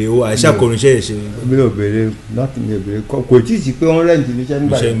ẹ béèrè owó àìsà kò níṣẹ́ ẹ̀ ṣe. mi ò béèrè láti mi ò béèrè kò tí ì sí pé wọ́n rẹ́ǹtì níṣẹ́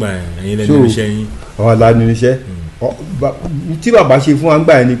nígbà yẹn. ẹ̀yin lẹ́nu níṣẹ́ yín. ọ̀hún la ní níṣẹ́ tí bàbá ṣe fún wa ń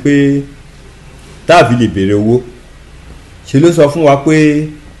gbà yẹn ni pé táàbí lè béèrè owó ṣe ló sọ fún wa pé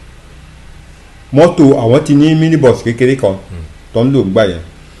mọ́tò àwọn ti ní minibus kékeré kan tó ń lò gbà yẹn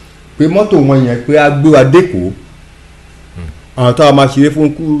pé mọ́tò wọn yẹn pé a gbé wa dẹ́kọ̀ọ́ àwọn tó a máa ṣeré fún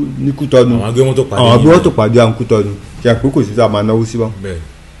ní Kútọ̀nù àwọn agbé mọ́tò pàdé àwọn Kútọ̀nù ṣe àpò kò sí tá a máa náwó sí wọn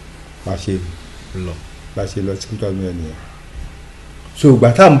bá ṣe lọ sí Kútọ̀nù yẹn nìyẹn so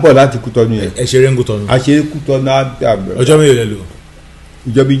ìgbà tá à ń bọ̀ láti Kútọ̀nù yẹn ẹ ṣeré ń Kútọ̀nù a ṣeré Kútọ̀nù ọjọ́ mélòó lẹ lò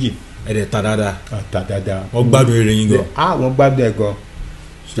ìjọ méjì ẹ̀rẹ̀ ta dáadáa ta dáadáa wọ́n gbádùn eré yín gan wọ́n gbádùn ẹ̀ gan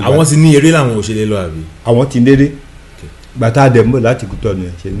àwọn ti ní eré làwọn òṣèlè lọ àbí àwọn ti léré gbàtà àdẹ̀mọ́ láti Kútọ̀nù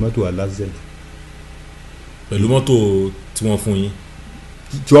yẹn ṣe ni mọ́tò wa lásìsẹ́ǹtì pẹ̀lú mọ́tò tí wọ́n fún yín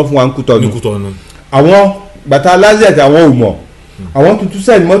tí wọ́n fún wa ní Kútọ̀nù àwọn gbàtà lásìsẹ́ǹtì àwọn ò mọ̀ àwọn tuntun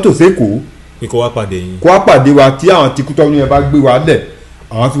sẹ́ni mọ́tò sẹ́kọ̀ọ́ pé kó wá pàdé yín kó wá pàdé wa tí àwọn ti Kútọ̀nù yẹn bá gbé wa lẹ̀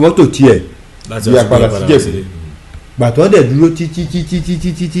àwọn fi mọ́tò tiẹ̀ bí apàdà sí Ìjẹ̀bú gbàtọ́ dẹ̀ dúró títí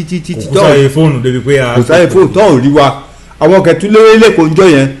kò sáyé fóònù débi pé kò sáyé fóònù tó ò rí wa àwọn kẹtùlérè lẹ́kọ̀ọ́ ń jọ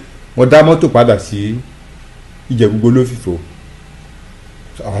yẹn wọ́n dá mọ́tò padà sí Ìjẹ̀bú gbólófìfò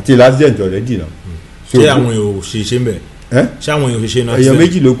àti lásìdẹ̀ǹt ọ̀rẹ́dì náà. ṣé àwọn èèyàn ò ṣe ń bẹ̀ ṣé àwọn èèyàn ò ṣe náà. èèyàn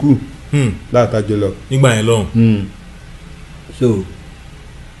méjì ló kù látàjọ lọ. nígbà yẹn lọ́hùn. so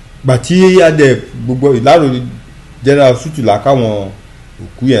gbàtí adẹ gbogbo ìlàrò general sutula káwọn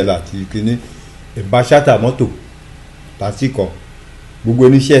òkú yẹn láti kíní ìbá ṣáta mọ́tò lásìkò gbogbo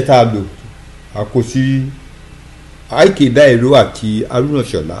oníṣẹ́ tá a lò a kò sí àìkè dáìró àti Haruna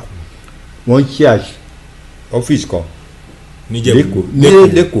Ishola wọ́n ń ṣe ọ́fíìsì kan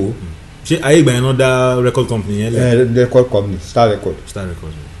lẹ́kọ̀ọ́. ṣé ayé ìgbà yẹn náà dá record company yẹn lẹ. record company star record.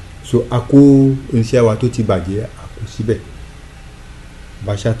 so a kó oníṣẹ́ wa tó ti bàjẹ́ a kó síbẹ̀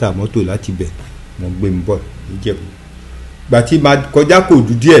bá ṣáta mọ́tò láti bẹ̀ mo gbé mi bọ̀ Ìjẹ̀bú gbàtí máa kọjá kò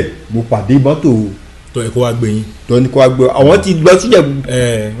dùn díẹ̀ mo pàdé mọ́tò tó ẹ kó wá gbé yín. tó ní kó wá gbé àwọn ti lọ síjẹ̀bú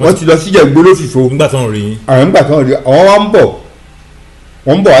wọ́n ti lọ síjẹ̀bú gbólófìfò. nígbà tó ń rí yín. àwọn nígbà tó ń rí àwọn wa ń bọ̀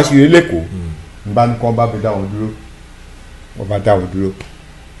wọ́n ń bọ̀ wá sí ilé lẹ́kọ̀ọ́ n bá ní kí wọ́n bá fi dá wọn dúró wọ́n bá dá wọn dúró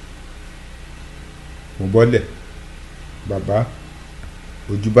mo bọ́lẹ̀ bàbá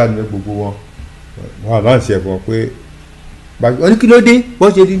Ojubanire gbogbo wọn àbá ń ṣe ẹ̀fọn pé wọ́n ní kí ló dé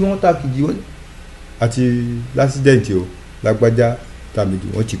wọ́n ṣe rí wọ́n tàkìjì wọ́n àti lásìdẹ̀ǹtì o lágbájá tàmìdì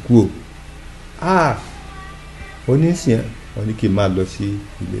wọ́n ti kú o onísìn wọ́n ní kí n máa lọ sí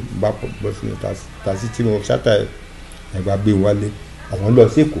ilé bá bọ́ sínú tàṣí tí wọ́n ṣáta ẹ̀gbà gbé wálé àwọn lọ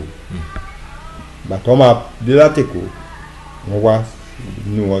sí Èkó gbàtọ́ máa dé látẹ̀kọ́ wọ́n wá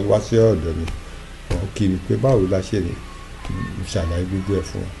inú wọn wá sí ọ̀dọ̀ mi wọ́n kí mi pé báwo la ṣe ní ṣàlàyé gbogbo ẹ̀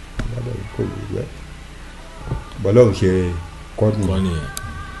fún wọn lọ́dọ̀ kó gbogbo ẹ̀ bọ́lọ́run ṣe kọ́dùn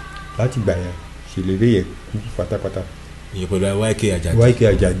láti gbà yẹn ṣèlérí yẹn kú pátápátá. ìyẹn pẹ̀lú YK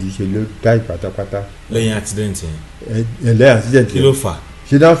Ajadi ṣe ló dá pátápátá. lẹ́yìn accident yẹn. lẹ́yìn accident yẹn kí ló fà.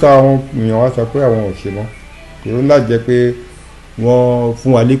 ṣé dáhùn sọ àwọn èèyàn wa sọ pé àwọn ò ṣe mọ́ kò láti jẹ́ pé wọ́n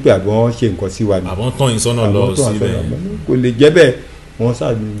fún wa nípè àbí wọ́n ṣe nǹkan sí wa ni. àbọ̀ tán ìsọ́nà lọ síbẹ̀ kò lè jẹ́ bẹ́ẹ̀ wọ́n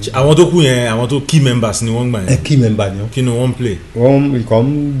sáà ní. àwọn tó kù yẹn àwọn tó key members ni wọ́n gbà yẹn. key member ni wọ́n. kí ni wọ́n play. wọ́n ìkọ́ ń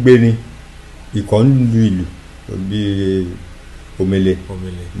gbé ni ìkọ́ ń lu ìlú bíi omele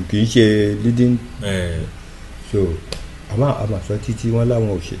kì í ṣe leading so àmọ́ àsọ títí wọ́n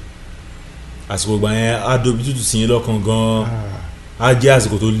láwọn ò ṣe. àsìkò ìgbà yẹn á dobi tútù sí yín lọ́kàn gan-an á jẹ́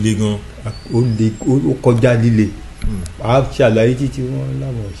àsìkò tó le gan. ó kọjá líle a ṣàlàyé títí wọ́n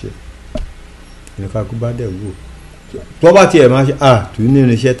láwọn ò ṣe nǹkan kó bá dẹ̀ wò tó bá tiẹ̀ máa ṣe tún ní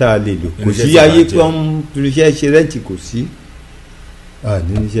irinṣẹ́ tá a lè lò kò sí ayé pé wọ́n irinṣẹ́ ṣe rẹ́ǹtì kò sí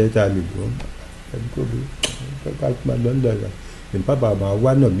ní irinṣẹ́ tá a lè lò ẹbí kò bí ká máa lọ nílò ẹ̀rọ ìpápá máa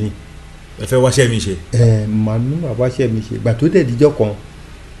wá náà mí. ẹ fẹ́ wáṣẹ́ mi ṣe. màá ní màá wáṣẹ́ mi ṣe gbà tó dẹ̀ díjọ́ kan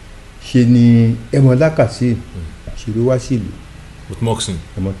ṣe ni ẹmọ lákàsí ṣèlú wá sí ìlú. motmoxin.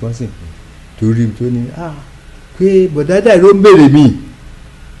 motmoxin torí tó ní pé bọ̀dádà ló ń béèrè mi.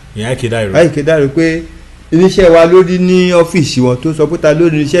 ìyá ìkédàrú. ìkédàrú pé iléeṣẹ́ wa lórí ní ọ́fíìsì wọn tó sọ pé ta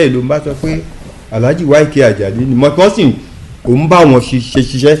lórí iṣẹ́ ìlú ń bá sọ pé Alhaji Why I Ajadi ni motmoxin òun bá wọn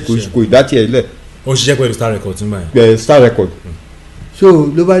ṣiṣẹ́ kò ìdátì ẹ̀ lẹ̀. ó ṣiṣẹ́ pẹ̀lú Star Record tí ń bá yẹn. pẹ̀lú Star Record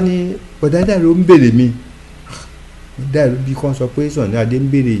so ló bá ní bọ̀dádà ló ń béèrè mi bọ̀dádà bí kan sọ pé Sunny Adé ń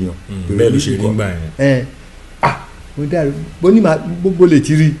béèrè èèyàn. bẹ́ẹ̀ ló ṣe rí gbà yẹn. mo dàrú bó ní máa gbogbo lè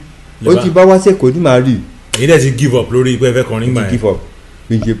ti rí ó ti bá wá sẹ́kọ̀ọ́ ní máa rí. èyí dẹ̀ ti give up lórí pé ẹ fẹ́ kọrin gbà yẹn. give up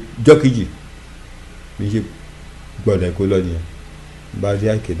mi ṣe jọ́kejì mi ṣe gbọ́dọ̀ ẹ̀kọ́ lọ nìyẹn bá rí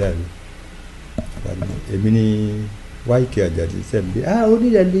àìkè dàrú èmi ní wáìkì àjàdí sẹ́mi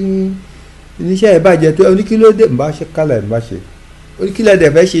onílẹ̀ ní iṣẹ́ ìbàjẹ́ tó oníkílódé ń bá ṣe kálà ń bá ṣe oníkílẹ̀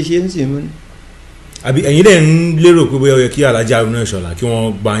dẹ̀ fẹ́ ṣe ń sìn mú ni. àbí ẹ̀yin dẹ̀ ń lérò pé bóyá ó yẹ kí Alhaji Haruna Ishola kí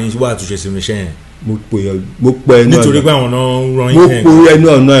wọ́n gba yín wá àtúnṣe sínú iṣẹ́ yẹn. mo pè ẹnu ọ̀nà nítorí pé àwọn náà rán yín mo pè ẹnu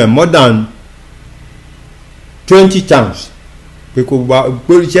ọ̀nà ẹ̀ more than 20 times pé kò wá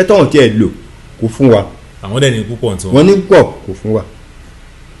pé iṣẹ́ tóun tiẹ̀ lò kò fún wa. àwọn dẹ̀ ní púpọ̀ tí wọ́n ní púpọ̀ kò fún wa.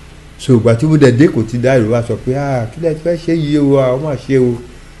 so ìgbà tí mo dẹ̀ dé kò ti dáìrò wa sọ pé kí lẹ fẹ́ ṣe yìí o àwọn máa ṣe o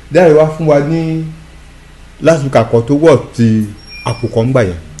dáìrò wa fún wa ní lásìkò àkọ́ tó wọ̀ ti àpò kan gbà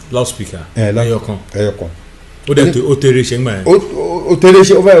yẹn. loudspeaker ẹyọkan ó dẹ̀ ó tẹ̀rẹ̀ ṣe ń gbà yẹn. ó tẹ̀rẹ̀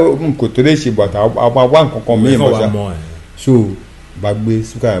ṣe ó fẹ́ kò tẹ̀rẹ̀ ṣe bàtà àwọn wá nǹkan kan mìíràn bọ́sà so bá gbé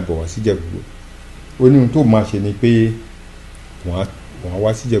síkà yẹn bọ̀ wá sí Ìjẹ̀bú ó ní ohun tó máa ṣe ni pé wọ́n á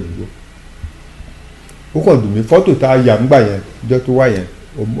wá sí Ìjẹ̀bú ó kàn dùn mí fọ́tò tá a yà ń gbà yẹn ìjọ tó wá yẹn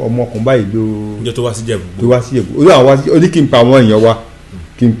ọmọkùnrin báyìí ló ìjọ tó wá sí Ìjẹ̀bú ó lóun wá sí ó ní kí n pa àwọn èèyàn wa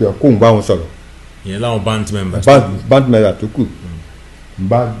kí n pè kóun bá wọn sọ̀rọ̀ ìyẹn láwọn band members tó kù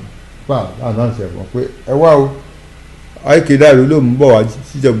bá ànáǹsẹ̀ wọn pé ẹ wá o àìkédàrú ló ń bọ̀ wá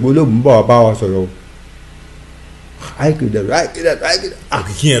síjọ̀gbó ló ń bọ̀ wá bá wa sọ̀rọ̀ o àìkédàrú.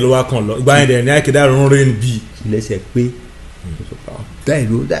 àkìkí yẹn ló wá kàn lọ ìgbà yẹn dẹ̀ ní àìkédàrú ń rìn bí. ìlẹsẹ̀ pé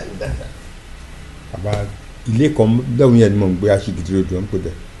dáìró bàbá ilé kan lẹ́wọ̀n yẹn ni mò ń gbé aṣèkìtì ròdù wọn kò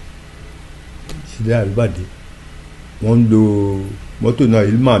dẹ̀ sílẹ̀ àrùbàdé wọ́n ń lo mọ́tò náà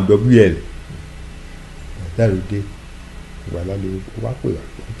ilmà WL dáìró dé ìwà lálẹ́ wá pè wá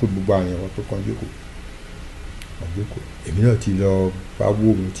pé gbogbo àwọn èèyàn tó kàn jókòó èmi náà ti lọ bá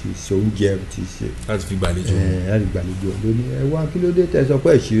wó mi ti ṣe oúnjẹ ti ṣe láti fi gbàlejò lónìí ẹ wá kí ló dé tẹ sọ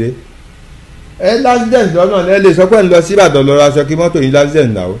pé ìṣiré lásìdẹ̀ǹtì lọ́nà ẹ lè sọ pé ń lọ sí Ìbàdàn lọ raṣọ kí mọ́tò yín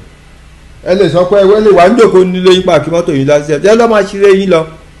lásìdẹ̀ǹtì náà ẹ lè sọ pé ẹ lè wà ń jókòó nílé yín pa kí mọ́tò yín lásìdẹ̀ǹtì ẹ lọ́ máa ṣiré yín lọ.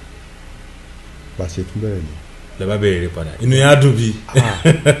 pàṣẹ tún bẹ̀rẹ̀ ni. lè bá bẹ̀rẹ̀ padà inú yẹn á dùn bí.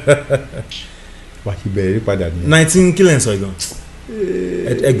 pàṣẹ bẹ̀rẹ̀ padà ni. 19 kílẹ̀ ń sọ ìgbọ̀n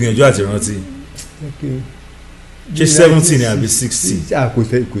ẹ gbìyànjú àti rántí ṣe 70 ni àbí 60. kò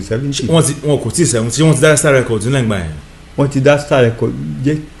 70. wọn kò tí ì 70 wọ́n ti dá star record nílẹ̀ gbà yẹn. wọ́n ti dá star record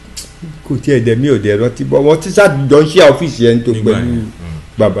jẹ́ kò tí ẹ̀ dẹ̀ mí ò dẹ̀ rántí bọ́ wọ́n ti ṣàjọ ń ṣe ọ́fíìsì yẹn tó pẹ̀lú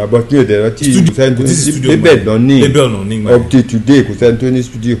bàbá bọ́ tí ò dẹ̀ rántí débẹ̀ lọ ní up to today kò sẹ́ni tó ní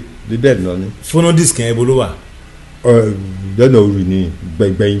studio débẹ̀ lọ ní. fónú disc yẹn ibo ló wà. lọ́nà òru ni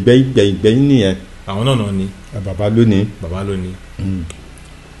gbẹ̀yìn nìyẹn. àwọn náà ní. bàbá ló ní.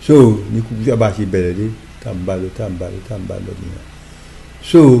 so ní kúkú sábà ṣe bẹ̀rẹ̀ dé tá n bá lọ nìyẹn.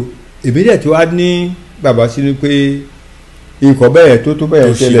 so èmi dẹ̀ tí wàá ní bàbá sínú pé nǹkan bẹ́ẹ̀ tó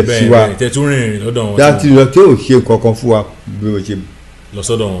bẹ́ẹ̀ ṣẹlẹ̀ sí wa láti lọ tí ò ṣe kankan fún wa bí o ṣe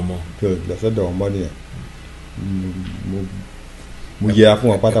lọ́sọ́dọ̀ wọn mọ́ nìyẹn mo yẹra fún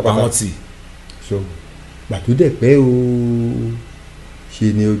wọn pátápátá so gbàtó dẹ̀ pẹ́ o ṣe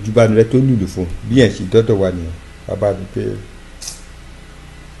ni Ojubanire tó lùlù fún bí yẹn ṣe dọ́dọ̀ wa nìyẹn bàbá mi pé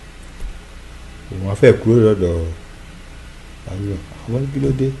òun á fẹ́ kúrò lọ́dọ̀ àwọn kí ló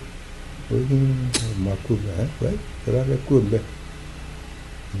dé ó ní ọmọ kúrò bẹ́ẹ̀ ẹ bá fẹ́ kúrò bẹ́ẹ̀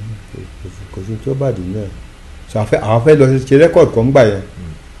kò sí tó bàdí náà so àwọn fẹ́ lọ ṣe rẹ́kọ̀dì kan gbà yẹn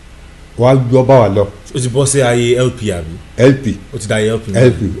wọ́n á gbọ́ bá wa lọ. ó ti bọ́ sí ayé LP àbí. LP ó ti da ayé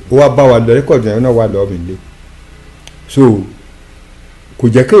LP. ó wá bá wa lọ rẹ́kọ̀dì yẹn náà wà lọ́ọ́ mi lé so kò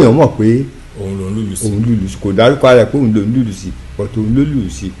jẹ́ kéèyàn mọ̀ pé òun ló ń lùlù sí kò dárúkọ ara pé òun ló ń lùlù sí but òun ló lùlù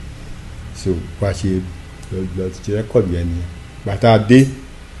sí so bá a ṣe lọ ṣe rẹ́kọ̀dì yẹn nìyẹn bàtà dé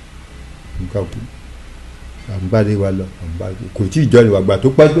nǹkan kù àǹbáde wa lọ kò tí ì jọ ìwà gbà tó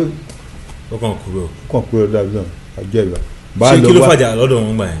pẹ́ tó. ó kàn kúrò lọ́dọ̀ náà àjọ ìwà. ṣé kí ló fàjà lọ́dọ̀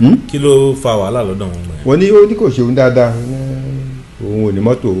wọn gbà yẹn kí ló fa wàhálà lọ́dọ̀ wọn gbà yẹn. wọ́n ní ó ní kò ṣeun dáadáa òun ò ní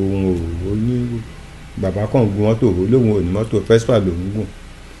mọ́tò òun ò ní bàbá kan gun mọ́tò olóhùn ò ní mọ́tò fẹ́sífà lòún gùn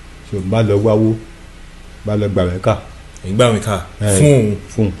so bá lọ wáwó bá lọ gbàwé ká. èyí gbàwé ká fún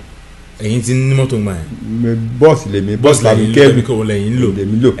òun ẹ̀yin ti ní mọ́tò gbà yẹn. bọ́ọ̀sì lèmi bọ́ọ̀sì làbí kẹ́ẹ̀bì kò lẹ́yìn lò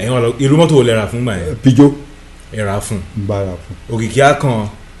ẹ̀yin wọn lọ irú mọ́tò wo lẹ rà fún gbà yẹn. Peugeot. ẹ rà fún. n bá rà fún. òkìkí á kàn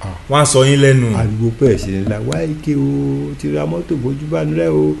wọ́n á sọ yín lẹ́nu. ariwo pẹ̀ sí ni la wáyé o ti ra mọ́tò Ojubanire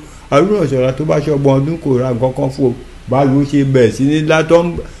o Haruna Ishola tó bá ṣọgbọ́n ọdún kò ra nǹkan kan fún o báwo ṣe bẹ̀ sí ní látọ́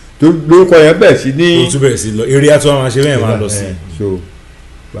tó lórúkọ yẹn bẹ̀ sí ní. o tún bẹ̀rẹ̀ sí lọ eré àti àwọn aṣẹ́ bẹ́ẹ̀ máa lọ sí. so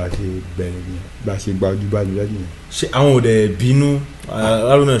bá a ṣe bẹ̀rẹ̀ nìyẹn bá a ṣe gba Ojubanire nìyẹn. ṣé àwọn òde bínú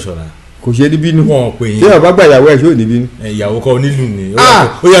Haruna Ishola. kò ṣe ní bínú. wọn pè yín tí ọba gba ìyàwó ẹ̀ ṣé ò ní bínú. ìyàwó kọ́ onílù ni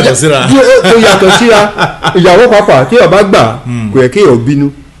ó yàtọ̀ síra. ó yàtọ̀ síra ìyàwó pàápàá tí ọba gbà kò yẹ kéèyàn bínú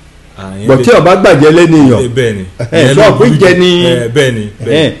bọ̀ tí ọba gbàjẹ́ lẹ́nìyàn sọ pé jẹ ní.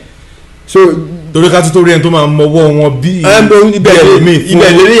 bẹ́ẹ̀ni so torí ká tó rí ẹni tó máa mọwọ́ wọn bí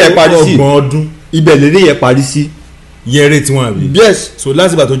ibẹ̀ lérí yẹn parí sí ọgbọ̀n ọdún. ibẹ̀ lérí yẹn parí sí. yẹn rẹ tí wọn àbí. yes so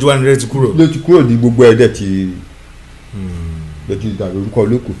láti ìgbà tó Ojubanire ti kúrò. ló ti kúrò ní gbogbo ẹ̀dẹ̀ tí ló ti dàrú orúkọ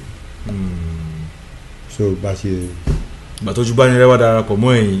lóko. so bá ṣe. ìgbà tó Ojubanire wá darapọ̀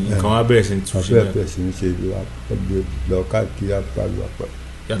mọ́ ẹ̀yìn nǹkan wá bẹ̀rẹ̀ sí ní túnṣe. wọ́n bẹ̀rẹ̀ sí ní ṣe lọ káàkiri àpàlù àpàlù.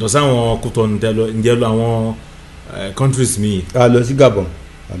 yàtọ̀ sáwọn Kútọ̀nù ǹjẹ́ lọ àwọn countries míì. a lọ sí Gabon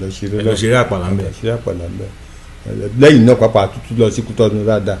a lọ ṣeré àpàlà ń bẹ̀. lẹ́yìn náà pápá tútù lọ sí Kútọ̀nù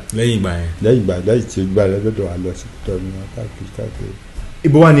dáadáa. lẹ́yìn ìgbà yẹn. lẹ́yìn tí Ojubanire lọ́dọ̀ wa lọ sí Kútọ̀nù káàkiri.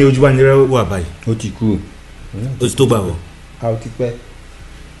 ibo wà ní Ojubanire wà báyìí. ó ti kú. ó ti tó gbà wọ. a ó ti pẹ́.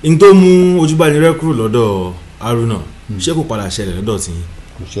 n tó mú Ojubanire kúrò lọ́dọ̀ Haruna ṣé kò padà ṣẹlẹ̀ lọ́dọ̀ tí.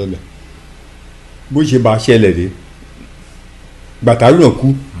 kò ṣẹlẹ̀ bó ṣe bá ṣẹlẹ̀ dé gbàtà Haruna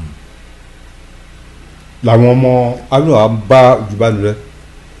kú làwọn ọmọ Haruna bá Ojubanire.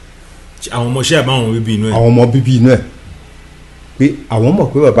 àwọn ọmọọṣẹ́ àbáwọn bíbí inú ẹ̀. àwọn ọmọ bíbí inú ẹ̀ pé àwọn mọ̀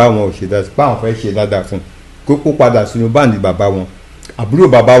pé bàbá wọn ò ṣe dáadáa pé àwọn fẹ́ ṣe dáadáa fún un kó padà sínú báńdì bàbá wọn àbúrò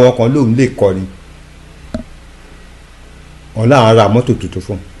bàbá wọn kan lóun lè kọrin wọn láwọn ra mọ́tò tuntun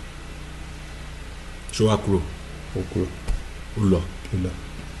fún un. ṣé wàá kúrò. ó kúrò. ó lọ.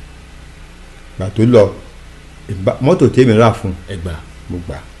 gbà tó lọ mọ́tò tèmi rà fún un. ẹgbàá. mo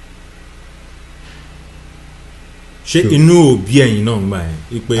gbà. ṣé inú òbí ẹ̀yin náà ń gbà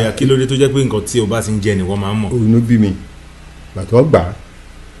ẹ́ ìpè akílódé tó jẹ́ pé nǹkan tí o bá ti ń jẹ ni wọ́n máa ń mọ̀. inú bí mi gbàtọ́ gbà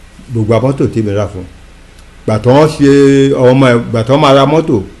gbogbo mọ́tò tèmi rà fún gbàtọ́ ṣe ọmọ ẹ gbàtọ́ máa ra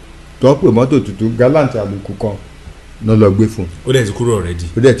mọ́tò tó ń pè mọ́tò tuntun gallant àlòkù kan náà lọ gbé fún. ó dẹ̀ ti kúrò already.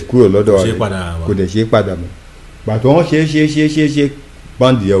 ó dẹ̀ ti kúrò lọ́dọ̀ rẹ̀ kò dẹ̀ ṣe é padà mọ́ gbàtọ́ wọn ṣe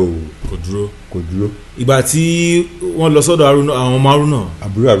báńdì yẹn kò dúró. ìgbà tí wọ́n lọ sọ́dọ̀ Haruna àwọn ọmọ Haruna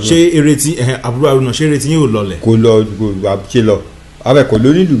ṣé eré àbúrò Haruna ṣé eré tí yóò lọlẹ̀. kò lọ ṣe lọ abẹ kò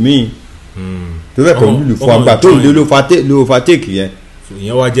lónílù míì tó bẹ kò nílù fún àgbà tó ló fa téèkì yẹn.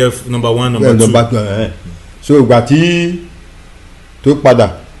 ìyẹn wá jẹ́ number 1 number 2. so ìgbà tí tó padà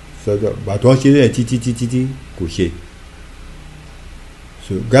sọ́dọ̀ ìgbà tó ń ṣe rẹ̀ títí kò ṣe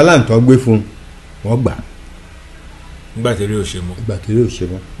so gallant tó gbé fún wọn gbà. nígbà tí eré ò ṣe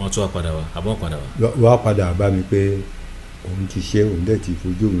mọ́. wọ́n tún wá padà wá àbọ̀ padà wá. wá padà bá mi pé òun ti ṣe òun dẹ̀ ti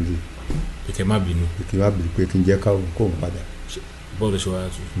fojú òun rí. kẹ̀kẹ́ má bínú. pé kí n jẹ́ kóun padà. bọ́ọ̀lù ṣe wá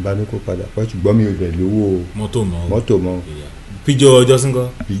tù. n bá ní kó padà wọ́n ti gbọ́ mi ò rẹ̀ lówó mọ́tò mọ́. píjọ ọjọ́ sínkọ́.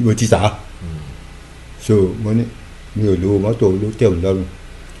 mo ti sá. so mo ní mi ò lówó mọ́tò ló tẹ̀ òun lọ́rùn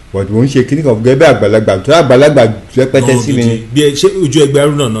but mo ń ṣe kíní kan gẹ́gẹ́ bí àgbàlagbà tó àgbàlagbà rẹpẹtẹ sí mi. ṣé ojú ẹgbẹ́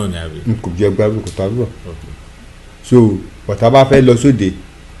Haruna náà ni àbí. n kò ju ẹgbẹ́ Haruna kò tó Haruna. so bọ̀tá bá fẹ́ lọ sóde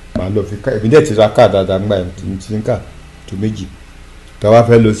màá lọ fi ká ìbílẹ̀ ti ra káà dáadáa ńgbà yẹn ti ń kà tó méjì tá a bá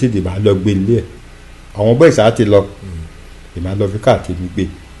fẹ́ lọ sóde màá lọ gbé ilé ẹ̀ àwọn bọ́ ìsà ti lọ ìmọ̀ lọ fi káà tèmi gbé.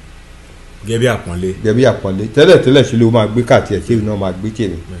 gẹ́gẹ́ bí àpọ́nlé tẹ́lẹ̀ ṣe ló máa gbé káà tiẹ̀ tí ìnáwó máa gbé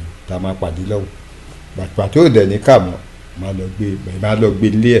tèmi tá a máa pàdé lọ́wọ́ bàtà tó dẹ̀ ní káà mọ́ màá lọ gbé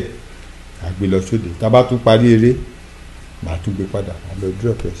ilé ẹ̀ àgbé lọ sóde tá a bá tún parí eré màá tún gbé padà màá lọ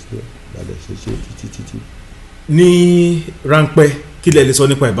drop ẹ̀ sílẹ̀ lálẹ́ ṣe títí. ní ráńpẹ́ kí lẹ lè sọ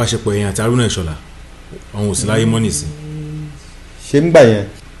nípa ìbáṣepọ̀ ẹ̀yin àti Haruna Ishola àwọn òsì láyé mọ́ nìsín. ṣé ń gbà yẹn.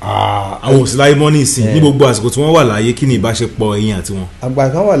 àwọn òsì láyé mọ́ nìsín ní gbogbo àsìkò tí wọ́n wà láyé kí ni ìbáṣepọ̀ ẹ̀yin àti wọn. àgbà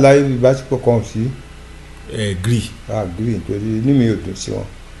kan wà láyé ìbáṣepọ̀ kan sí. gírì. gírì nítorí inú mi ò dùn sí wọn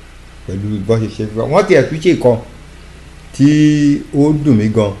pẹ̀lú bọ́n ṣe ṣe fún wọn. wọ́n ti ẹ̀kúṣe kan tí ó dùn mí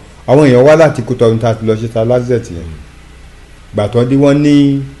gan àwọn èèyàn wá láti Kútọ̀nù tá a ti lọ ṣe ta lásìtì yẹn gbàtọ́ dé wọ́n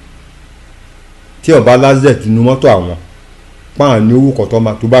ní tí ọba lásìtì nu mọ́tò àwọn páàn ní owó kan tó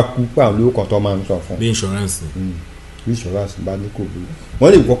máa tó bá kú páàn ní owó kan tó máa ń sọ fún. bí insurance. bí insurance bá ní kò bí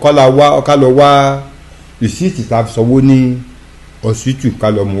wọ́n lè kọ́ ká lọ wá rìsíìtì tá a fi sanwó ní ọ̀sìtù ká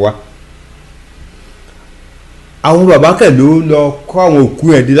lọ mú wá. àwọn bàbá kẹ̀ ló lọ kọ́ àwọn òkú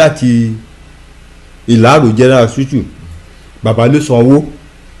ẹ̀ dé láti Ìlárò general hospital bàbá ló san owó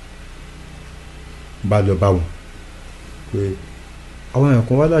bá lọ bá wọn pé àwọn èèyàn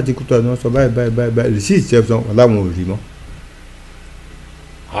kan wá láti Kútọ̀nù náà sọ báyìí rìsíìtì ṣe sọ wọn láwọn ò rí mọ́.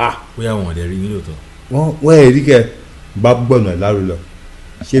 bóyá wọn ò dẹ̀ rí nílò tán. wọ́n ẹ̀ rí kẹ́ bá gbọ̀nà Ìlárò lọ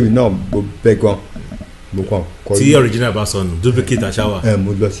ṣébi náà mo bẹ́ gan mo kàn kọ́ tí original bá sọnù duplicate àṣàwà.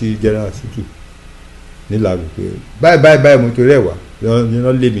 mo lọ sí general hospital nílàrú pé báyìí mo torí ẹ̀ wá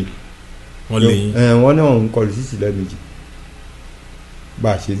yọ́n lé mi. wọ́n lé yín. wọ́n náà ń kọ rìsíìtì lẹ́ẹ̀mejì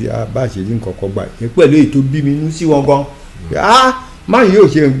bá a ṣe rí nǹkan kan gbà yẹn pẹ̀lú èyí tó bí mi inú sí wọn gan máa yóò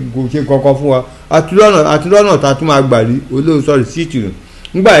kò ṣe kankan fún wa àtúrọ́nà tá a tún máa gbà rí olóò sọ rìsíìtì nù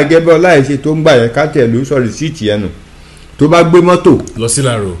ńgbà yẹn gẹ́gẹ́ ọláìṣe tó ń gbà yẹn kátẹ̀ ló sọ rìsíìtì yẹn nù tó bá gbé mọ́tò lọ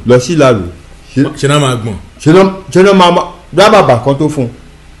sí làrò ṣe náà máa gbọ̀n ṣe náà máa dábàbà kan tó fún un.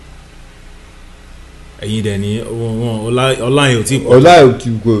 ẹ̀yin dẹ̀ ni ọlá yẹn ò tí kò. ọlá yẹn ò tí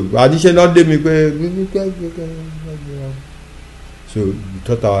kò àdíṣe náà dé mi pé so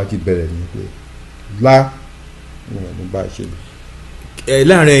tọ́ta wa ti bẹ̀rẹ̀ ni pé ní bá a ṣe.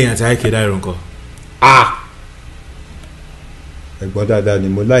 láàrin ẹ̀yìn àti àìkédà ẹ̀rọ nǹkan. ẹ̀gbọ́n dáadáa ni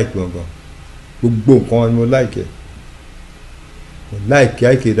mo láìkí wọn gan gbogbo nǹkan ni mo láìkí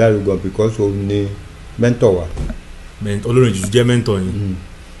àìkédà ẹ̀rọ gan because òun ni mẹ́ńtọ̀ wa. olórin jùjú jẹ́ mẹ́ńtọ̀ yín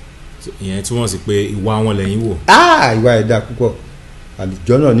ìyẹn tí wọ́n sì pé ìwà wọn lẹ́yìn wò. ìwà ẹ̀dá púpọ̀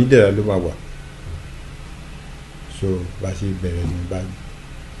àlùjọ náà nídẹ̀ẹ́rẹ́ ló máa wà so bá ṣe bẹ̀rẹ̀ ní báyìí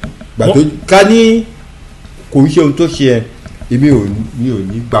gbàtó ká ní kò ń ṣe ohun tó ṣe ẹ èmi ò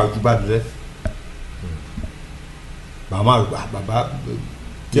ní gba Ojúbanire bàbá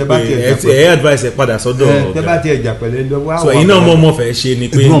tẹ bá tiẹ̀ jà ẹ advice ẹ padà sọ́dọ̀ tẹ bá tiẹ̀ jà pẹ̀lẹ́ lọ wá. so iná ọmọ fẹ́ ṣe ni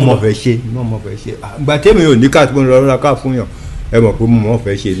pé iná ọmọ fẹ́ ṣe ìgbà tẹ́mi ò ní ká tí mo lọ ká fún yàn ẹ mọ̀ pé mo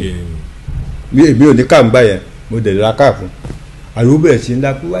fẹ́ ṣe ni èmi ò ní ká ń gbà yẹn mo dẹ̀ ra ká fún àlùkò bẹ̀rẹ̀ sí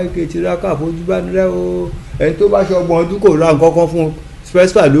ńlá pé wáyé kejì ra ká fún Ojúbanire o ẹni tó bá ṣe ọgbọ̀n ọdún kò ra nǹkan kan fún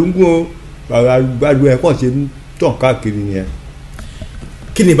spẹ́sífà ló ń gún o àgbàdo ẹ̀ kàn ṣe ń tàn káàkiri nìyẹn.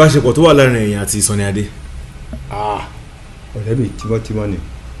 kí ni ìbáṣepọ̀ tó wà láàrin ẹ̀yin àti Sunny Adé. ọ̀rẹ́ mi tímọ́tímọ́ ni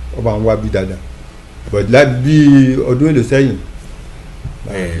wọ́n bá ń wá bí dáadáa but bí ọdún èlò sẹ́yìn.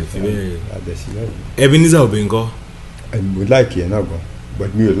 Ebenezer Obey ńkọ́. mo like yẹn náà gan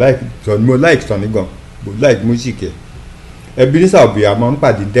but mi ò like Sunny gan mo like music yẹn. Ebenezer Obey a máa ń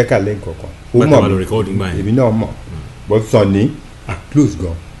pàdé dẹ́ka lẹ́ǹkọ̀ọ̀kan ó mọ̀ èmi náà mọ̀ but Sunny are close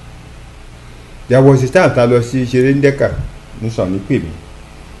gan. there was a time ta lọ sí ṣeré ń dẹ́ka ní Sunny pè mí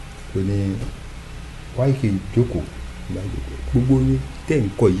tó ní wáyé kì í jókòó gbogbo ní tẹ̀ ń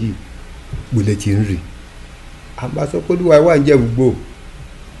kọ yìí gbọ́dọ̀ ti ń rì àbáṣọpọ̀lùwà wà ń jẹ́ gbogbo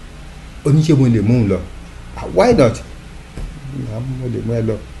oníṣẹ́ mo lè mú un lọ why not mo lè mú ẹ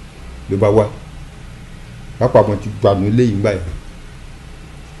lọ ló bá wá pápá mo ti gbànú léyìn gbà yẹn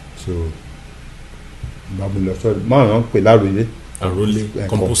so bàbá lọ sọ márùn-ún pè láròlé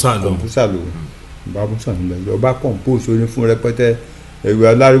kọ̀mpúsà lò bàbá sàn lọ bá kọ̀mpúsà oní fún rẹpẹtẹ ẹ̀rọ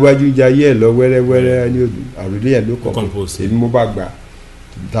aláríwájú jayé ẹ̀ lọ wẹ́rẹ́wẹ́rẹ́ ní àròlé yẹn ló kọ̀mpúsà èmi mo bá gbà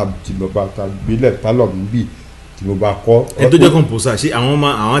tí mo bá ta gbélẹ̀ tálọ̀ mi bì tí mo bá kọ́. ẹ tó jẹ́ kọ̀mpúsà ṣé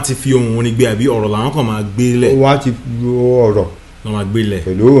àwọn ti fi ohun orin gbé àbí ọ̀rọ̀ làwọn kàn máa gbé lẹ̀. wọ́n á ti fi ọ̀rọ̀ wọ́n máa gbé lẹ̀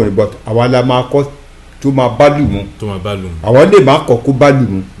pẹ̀lú orin but àwa la máa kọ́ tó máa bá lù mú. àwọn lè má kọ́ kó bá lù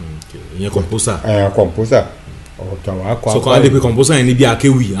mú. ìyẹn kọ̀mpúsà. kọ̀mpúsà ọ̀tọ̀ àwọn akọ. sọkọ adé pé kọ̀mpúsà yẹn ní bí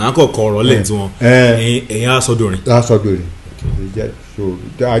akéwì àwọn kọ̀ kọ̀ ọ̀rọ̀ lẹ̀ tí wọn ẹ̀yìn aṣọ́dọ̀rin. aṣọ́dọ̀rin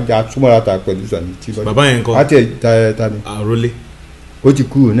so ajá súnmọ́ra ta pẹ̀lú Sunny. bàbá yẹn kọ́ àti ta ni. àrólé. ó ti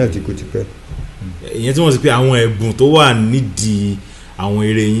kúrò náà tí kò ti pẹ́. ìyẹn tí wọ́n ti pé àwọn ẹ̀bùn tó wà nídìí àwọn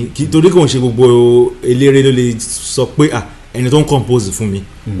eré yín torí kò ń ṣe gbogbo eléré ló lè sọ pé ẹni tó ń compose fún mi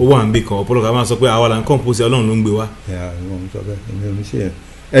ó wà níbì kan ọ̀pọ̀lọpọ̀ a máa sọ pé àwa là ń compose Ọlọ́run ló ń gbé wá.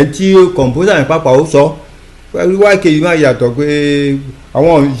 ẹ tí composer yẹn pápá ó sọ wíwá kejì máa yàtọ̀ pé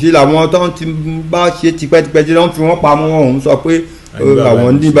àwọn ìṣe làwọn tó ń ti bá ṣe tipẹ́tipẹ́ tí wọ́n fi wọ́n pamọ́ wọn òun sọ pé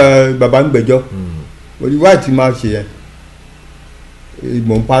àwọn ní bàbá ń gbẹ́jọ́ wíwá ti máa ṣe yẹn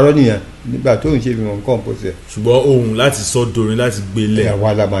mò ń parọ́ nìyẹn nígbà tó ń ṣe mi mò ń compose yẹn. ṣùgbọ́n ohun láti sọ dorin láti gbé lẹ̀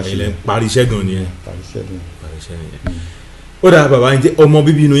ilẹ̀ parí iṣẹ́ gan nìyẹn. ó dáa bàbá ń jẹ́ ọmọ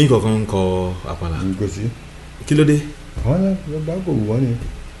bíbí inú yín kankan ń kọ àpàlà. kí ló dé. àwọn náà bá kò wọ́n ni.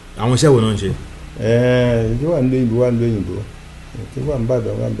 àwọn iṣẹ́ wo náà ń ṣe. ìdí wà ń lóyìnbó tí wà ń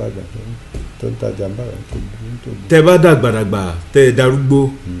bàdàn tó ń tajà ń bàdàn tó ń. tẹ bá dàgbàdàgbà tẹ darúgbó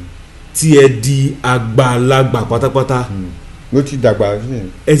tí ẹ di àgbàlagbà pátápátá. mo ti dàgbà.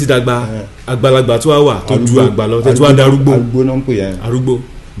 ẹ ti dàgbà àgbàlagbà tó wà tó ju àgbà lọ tẹ tó wà darúgbó. arúgbó náà ń pè yẹn. arúgbó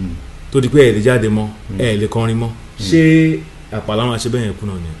tó di pé ẹ lè jáde mọ́ ẹ lè kọrin mọ́ ṣé àpàlà wọn àṣẹ bẹ́ẹ̀ yẹn kú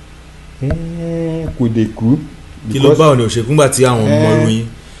náà ni. kò dé kú. kí ló bá ọ̀nà òṣèkú ńgbà tí àwọn ọmọ ìlú yín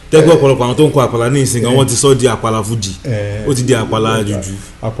tẹ́gbẹ́ ọ̀pọ̀lọpọ̀ àwọn tó ń kọ àpàlà ní ìsìn gan wọ́n ti sọ di àpàlà fújì ó ti di àpàlà jùjú.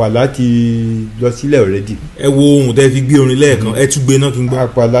 àpàlà ti lọ sílẹ̀ already. ẹ wo ohun tẹ́ fi gbé orin lẹ́ẹ̀kan ẹ tún gbé náà kí n gbọ́.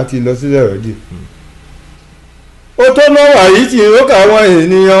 àpàlà ti lọ sílẹ̀ already. ó tó náwó yìí tí ó kà àwọn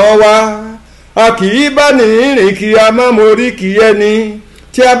ènìyàn wá a kì í bá ní rìn kí a má mórí kí ẹni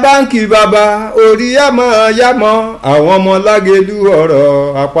tí a bá ń kí bàbá orí àmọ́ yámọ́ àwọn ọmọ lágẹ̀lú ọ̀rọ̀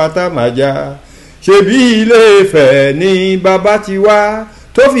àpáta màjá ṣebí Ilé Ifẹ̀ ni bàbá ti wá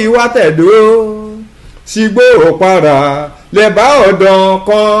tó fi wá tẹ̀dó sígbó òpara lẹ́bàá ọ̀dàn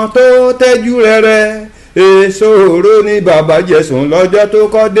kan tó tẹ́jú rẹ̀rẹ̀ èso òró ní bàbá jẹ̀sùn lọ́jọ́ tó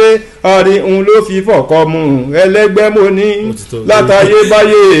kọ́ dé àríhun ló fi fọ̀kọ́ mu ẹlẹ́gbẹ́ mo ní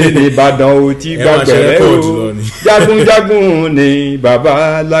látayébáyé ní Ìbàdàn ò ti gbàgbẹ́rẹ́ o jagunjagun ní bàbá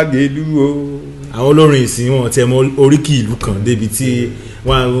Lágẹ̀lú o. àwọn olórin ìsìn wọn tẹ mọ oríkì ìlú kan débi tí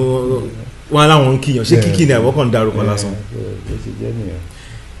wọn láwọn ń kíyàn ṣé kíkì ni àwọn kan ń darúkọ lásán.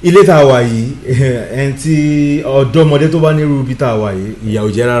 ilé tá a wà yìí ẹni tí ọ̀dọ́mọdé tó bá nírú ibi tá a wà yìí ìyà ò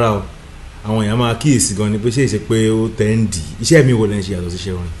jẹ́ rárá o àwọn èèyàn máa kíyèsí gan ni pé ṣe é ṣe pé ó tẹ́ ń dì iṣẹ́ mi wò lẹ́ ń ṣe yàtọ̀ sí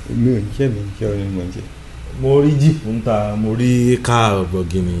iṣẹ́ orin. iṣẹ́ orin mo ń ṣe. mo rí jíìpù ń ta mo rí káà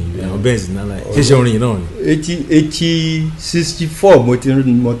ọ̀gbọ̀gìnì àwọn bẹ́ẹ̀nsì náà láì ṣe orin yìí náà ni. 64 mo ti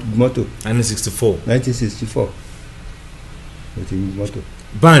rí mọ́tò. 1964. 1964 mo ti rí mọ́tò.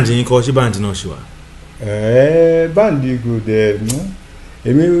 báǹdì yín kọ́ ṣé báǹdì náà ṣe wà. báǹdì kò dẹ̀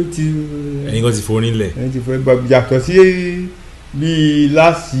èmi ti. ẹ̀yin kan ti forin lẹ̀. ẹ̀yin ti forin yàtọ̀ sí bíi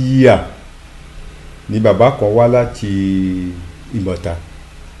last year ni bàbá kan wá láti Ìmọ̀ta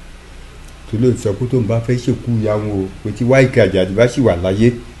tó ló sọ pé tó ń bá fẹ́ ṣèkú ìyàwó o pé tí wáìkì Àjàdí bá sì wà láyé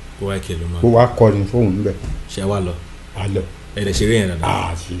kó wá kọrin fóun níbẹ̀. ṣé wàá lọ. a lọ. ẹ̀rẹ̀ ṣeré yẹn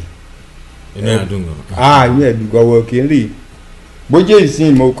dáadáa. ṣe. inú yẹn dùn gan. inú yẹn dùn gan wọ kí n rí bójú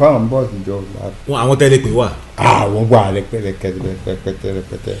ìsìn mo kọ́ àwọn bọ́ọ̀sì jọ. àwọn tẹ́lẹ̀ pé wà. àwọn wà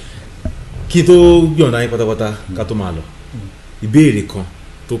rẹpẹtẹ. kí tó yọ̀ǹda yín pátápátá ká tó máa lọ ìbéèrè kan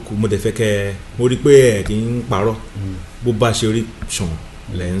tó kù mo dẹ̀ fẹ́ kẹ́ mo rí pé ẹ̀ kì í parọ́ bó bá ṣe rí sàn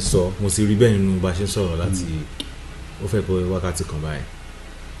lẹ̀ ń sọ mo sì rí bẹ́ẹ̀ nínú bá ṣe ń sọ̀rọ̀ láti ó fẹ́ pé wákàtí kan báyìí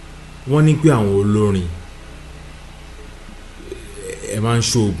wọ́n ní pé àwọn olórin ẹ̀ máa ń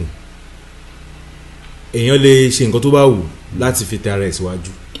ṣoògùn èèyàn lè ṣe nǹkan tó bá wù láti fi tẹ ara ẹ̀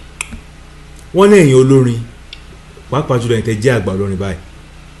síwájú wọ́n ní ẹ̀yin olórin pàápàá jùlọ ẹ̀ tẹ́ jẹ́ àgbà olórin báyìí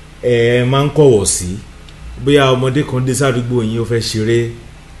ẹ̀ máa ń kọ̀wọ̀ sí bóyá ọmọdé kan dé sádùúgbò yín ó fẹ́ ṣeré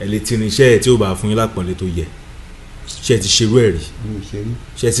ẹ̀ lè ti irinṣẹ́ ẹ̀ tí ó bá fún yín lápọ̀nlé tó yẹ ṣe ti ṣerú ẹ̀ rí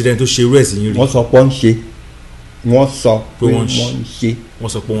ṣe ti rẹ́ni tó ṣerú ẹ̀ sí yín rí. wọ́n sọ pé wọ́n ń ṣe wọ́n sọ pé wọ́n ń ṣe wọ́n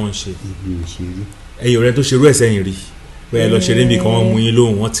sọ pé wọ́n ń ṣe ẹ̀yin ọ̀rẹ́ tó ṣerú ẹ̀ sẹ́yìn rí pé ẹ lọ ṣeré níbi kan wọ́n mú yín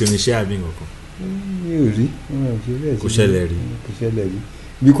lóhùn wọ́n ti irinṣẹ́ àbí nǹkan. mi ò rí kò ṣẹlẹ̀ rí.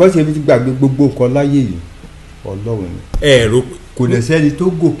 because ebi ti gbàgbé gbogbo nǹkan láyé yìí Ọlọ́run ni. ẹ rò kò lè sẹ́ni tó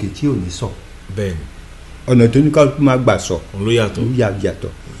gòkè tí ò ní sọ. bẹ́ẹ̀ni ọ̀nà tó ní ká máa gbà sọ òun ló yàtọ̀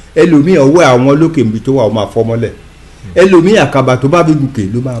ẹlòmíì ọwọ́ àwọn lókè níbi tó wà ó máa fọmọ́lẹ̀ ẹlòmíì àkàbà tó bá fi gòkè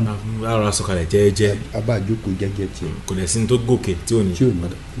ló máa mú. ara sọ̀kalẹ̀ jẹ́ẹ́jẹ́ abájókòó jẹ́jẹ́ tí kò lè sí ní tó gòkè tí ò ní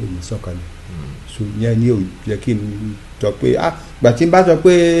sọ̀kalẹ̀ so yẹn ni ò yẹ kí n sọ pé gbà tí n bá sọ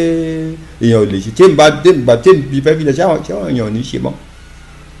pé èèyàn ò lè ṣe tí n bá fẹ́ fi lẹ̀ ṣé àwọn èèyàn ò ní ṣe mọ́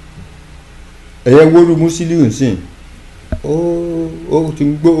ẹ̀yẹ wóoru Musiliu sìn ó ti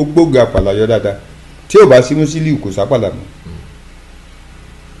gbóògì àpàlà yọ dáadáa tí ò bá sí Musiliu kò sápàlà mọ́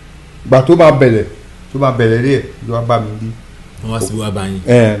gbà tó máa bẹ̀rẹ̀ rí ẹ̀ ló wá bá mi bí. wọ́n wá sí wá bá yín.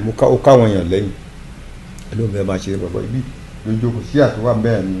 ó káwọn èèyàn lẹ́yìn ló ń bẹ máa ṣe bàbá ibi lójó kò sí àtúwà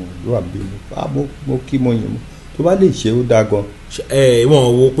bẹ́ẹ̀ ni ló wà bí mo kí mo yìn mo tó bá lè ṣe ó dáa gan.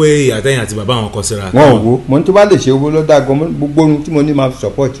 wọ́n wo pé àtẹ̀yìn àti bàbá àwọn kọ síra. wọ́n wo mo ní tó bá lè ṣe owó ló dáa gan gbogbo ohun tí mo ní máa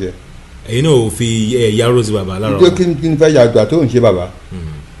support ẹ̀. ẹ̀yin náà ò fi yàrá sí bàbá lára wọn. kí ni fẹ́ yàgbà tó ń ṣe bàbá.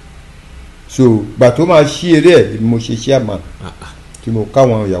 so gbà tó máa ṣí eré ẹ̀ mo ṣe ṣí àmà tí mo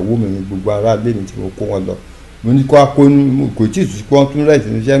káwọn ìyàwó mi gbogbo ará ilé mi tí mo kó wọn lọ mo ní kó a kó kò tí ì tún kó wọn tún rẹ̀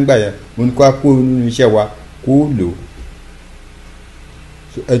sínú iṣẹ́ ń gbà yẹn mo ní kó a kó nínú iṣẹ́ wa kó lò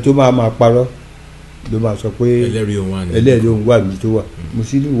ẹ tó máa parọ́ ló máa sọ pé ẹlẹ́rìí òun wà mí tó wà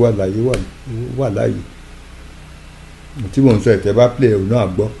Musiliu wà láàyè tí mò ń sọ ẹ̀tẹ́ bá play òun náà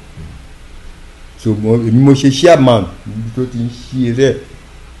gbọ́ so èmi mo ṣe chairman níbi tó ti ń ṣí eré ẹ̀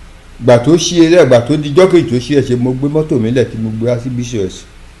gbà tó ṣí eré ẹ̀ gbà tó di jọ́kèjì tó ṣí ẹ̀ ṣe mo gbé mọ́tò mi lẹ̀ tí mo gbé wá sí bcs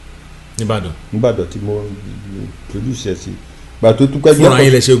Níbàdàn tí mo produce ẹ̀ sí gbà tó tún pẹ́ fúnra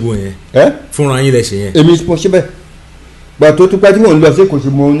yín lẹ ṣe gun yẹn fúnra yín lẹ ṣe yẹn èmi mo ṣe bẹ́ẹ̀ gbà tó tún pẹ́ tí mò ń lọ sí kò sí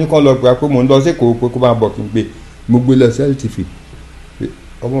mo ní kán lọ gbà pé mò ń lọ sí kò pé kó máa bọ̀ kí n gbé mo gbé lọ sí LTV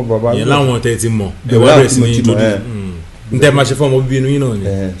ọmọ bàbá yẹn láwọn tẹ ti mọ̀ ẹ wá rẹ̀ sí ní dúdú n tẹ máa ṣe fún ọmọ bíbí inú yín náà ni.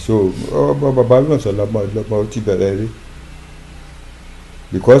 so ọmọ bàbá náà sọ lọ́mọ ó ti bẹ̀rẹ̀ rí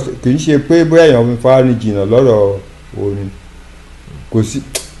because kì í ṣe pé bóyá èèyàn mi fa ní jìnnà lọ́rọ̀ orin kò sí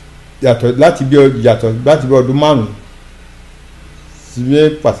yàtọ̀ láti bí ọdún márùn-ún sí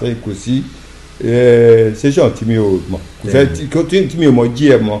pàṣẹ kò sí station tí mi ò mọ̀ kò sẹ́ tí mi ò mọ̀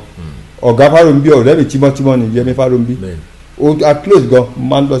GM mọ̀ ọ̀gá Fáròǹbí ọ̀rẹ́ mi tímọ́tímọ́ ni Yẹmí Fáròǹbí a close gan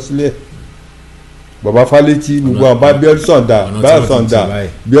máa ń lọ sílé bàbá Fálétí gbogbo àwọn Bíọ́dún Sàǹdà Báyọ̀ Sàǹdà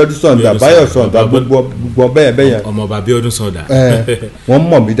Bíọ́dún Sàǹdà Báyọ̀ Sàǹdà gbogbo bẹ́ẹ̀ bẹ́ẹ̀ yẹn ọmọ bàbá Bíọ́dún Sàǹdà wọ́n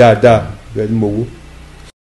mọ̀ mí dáadáa bẹ́ẹ̀ ni mo wó.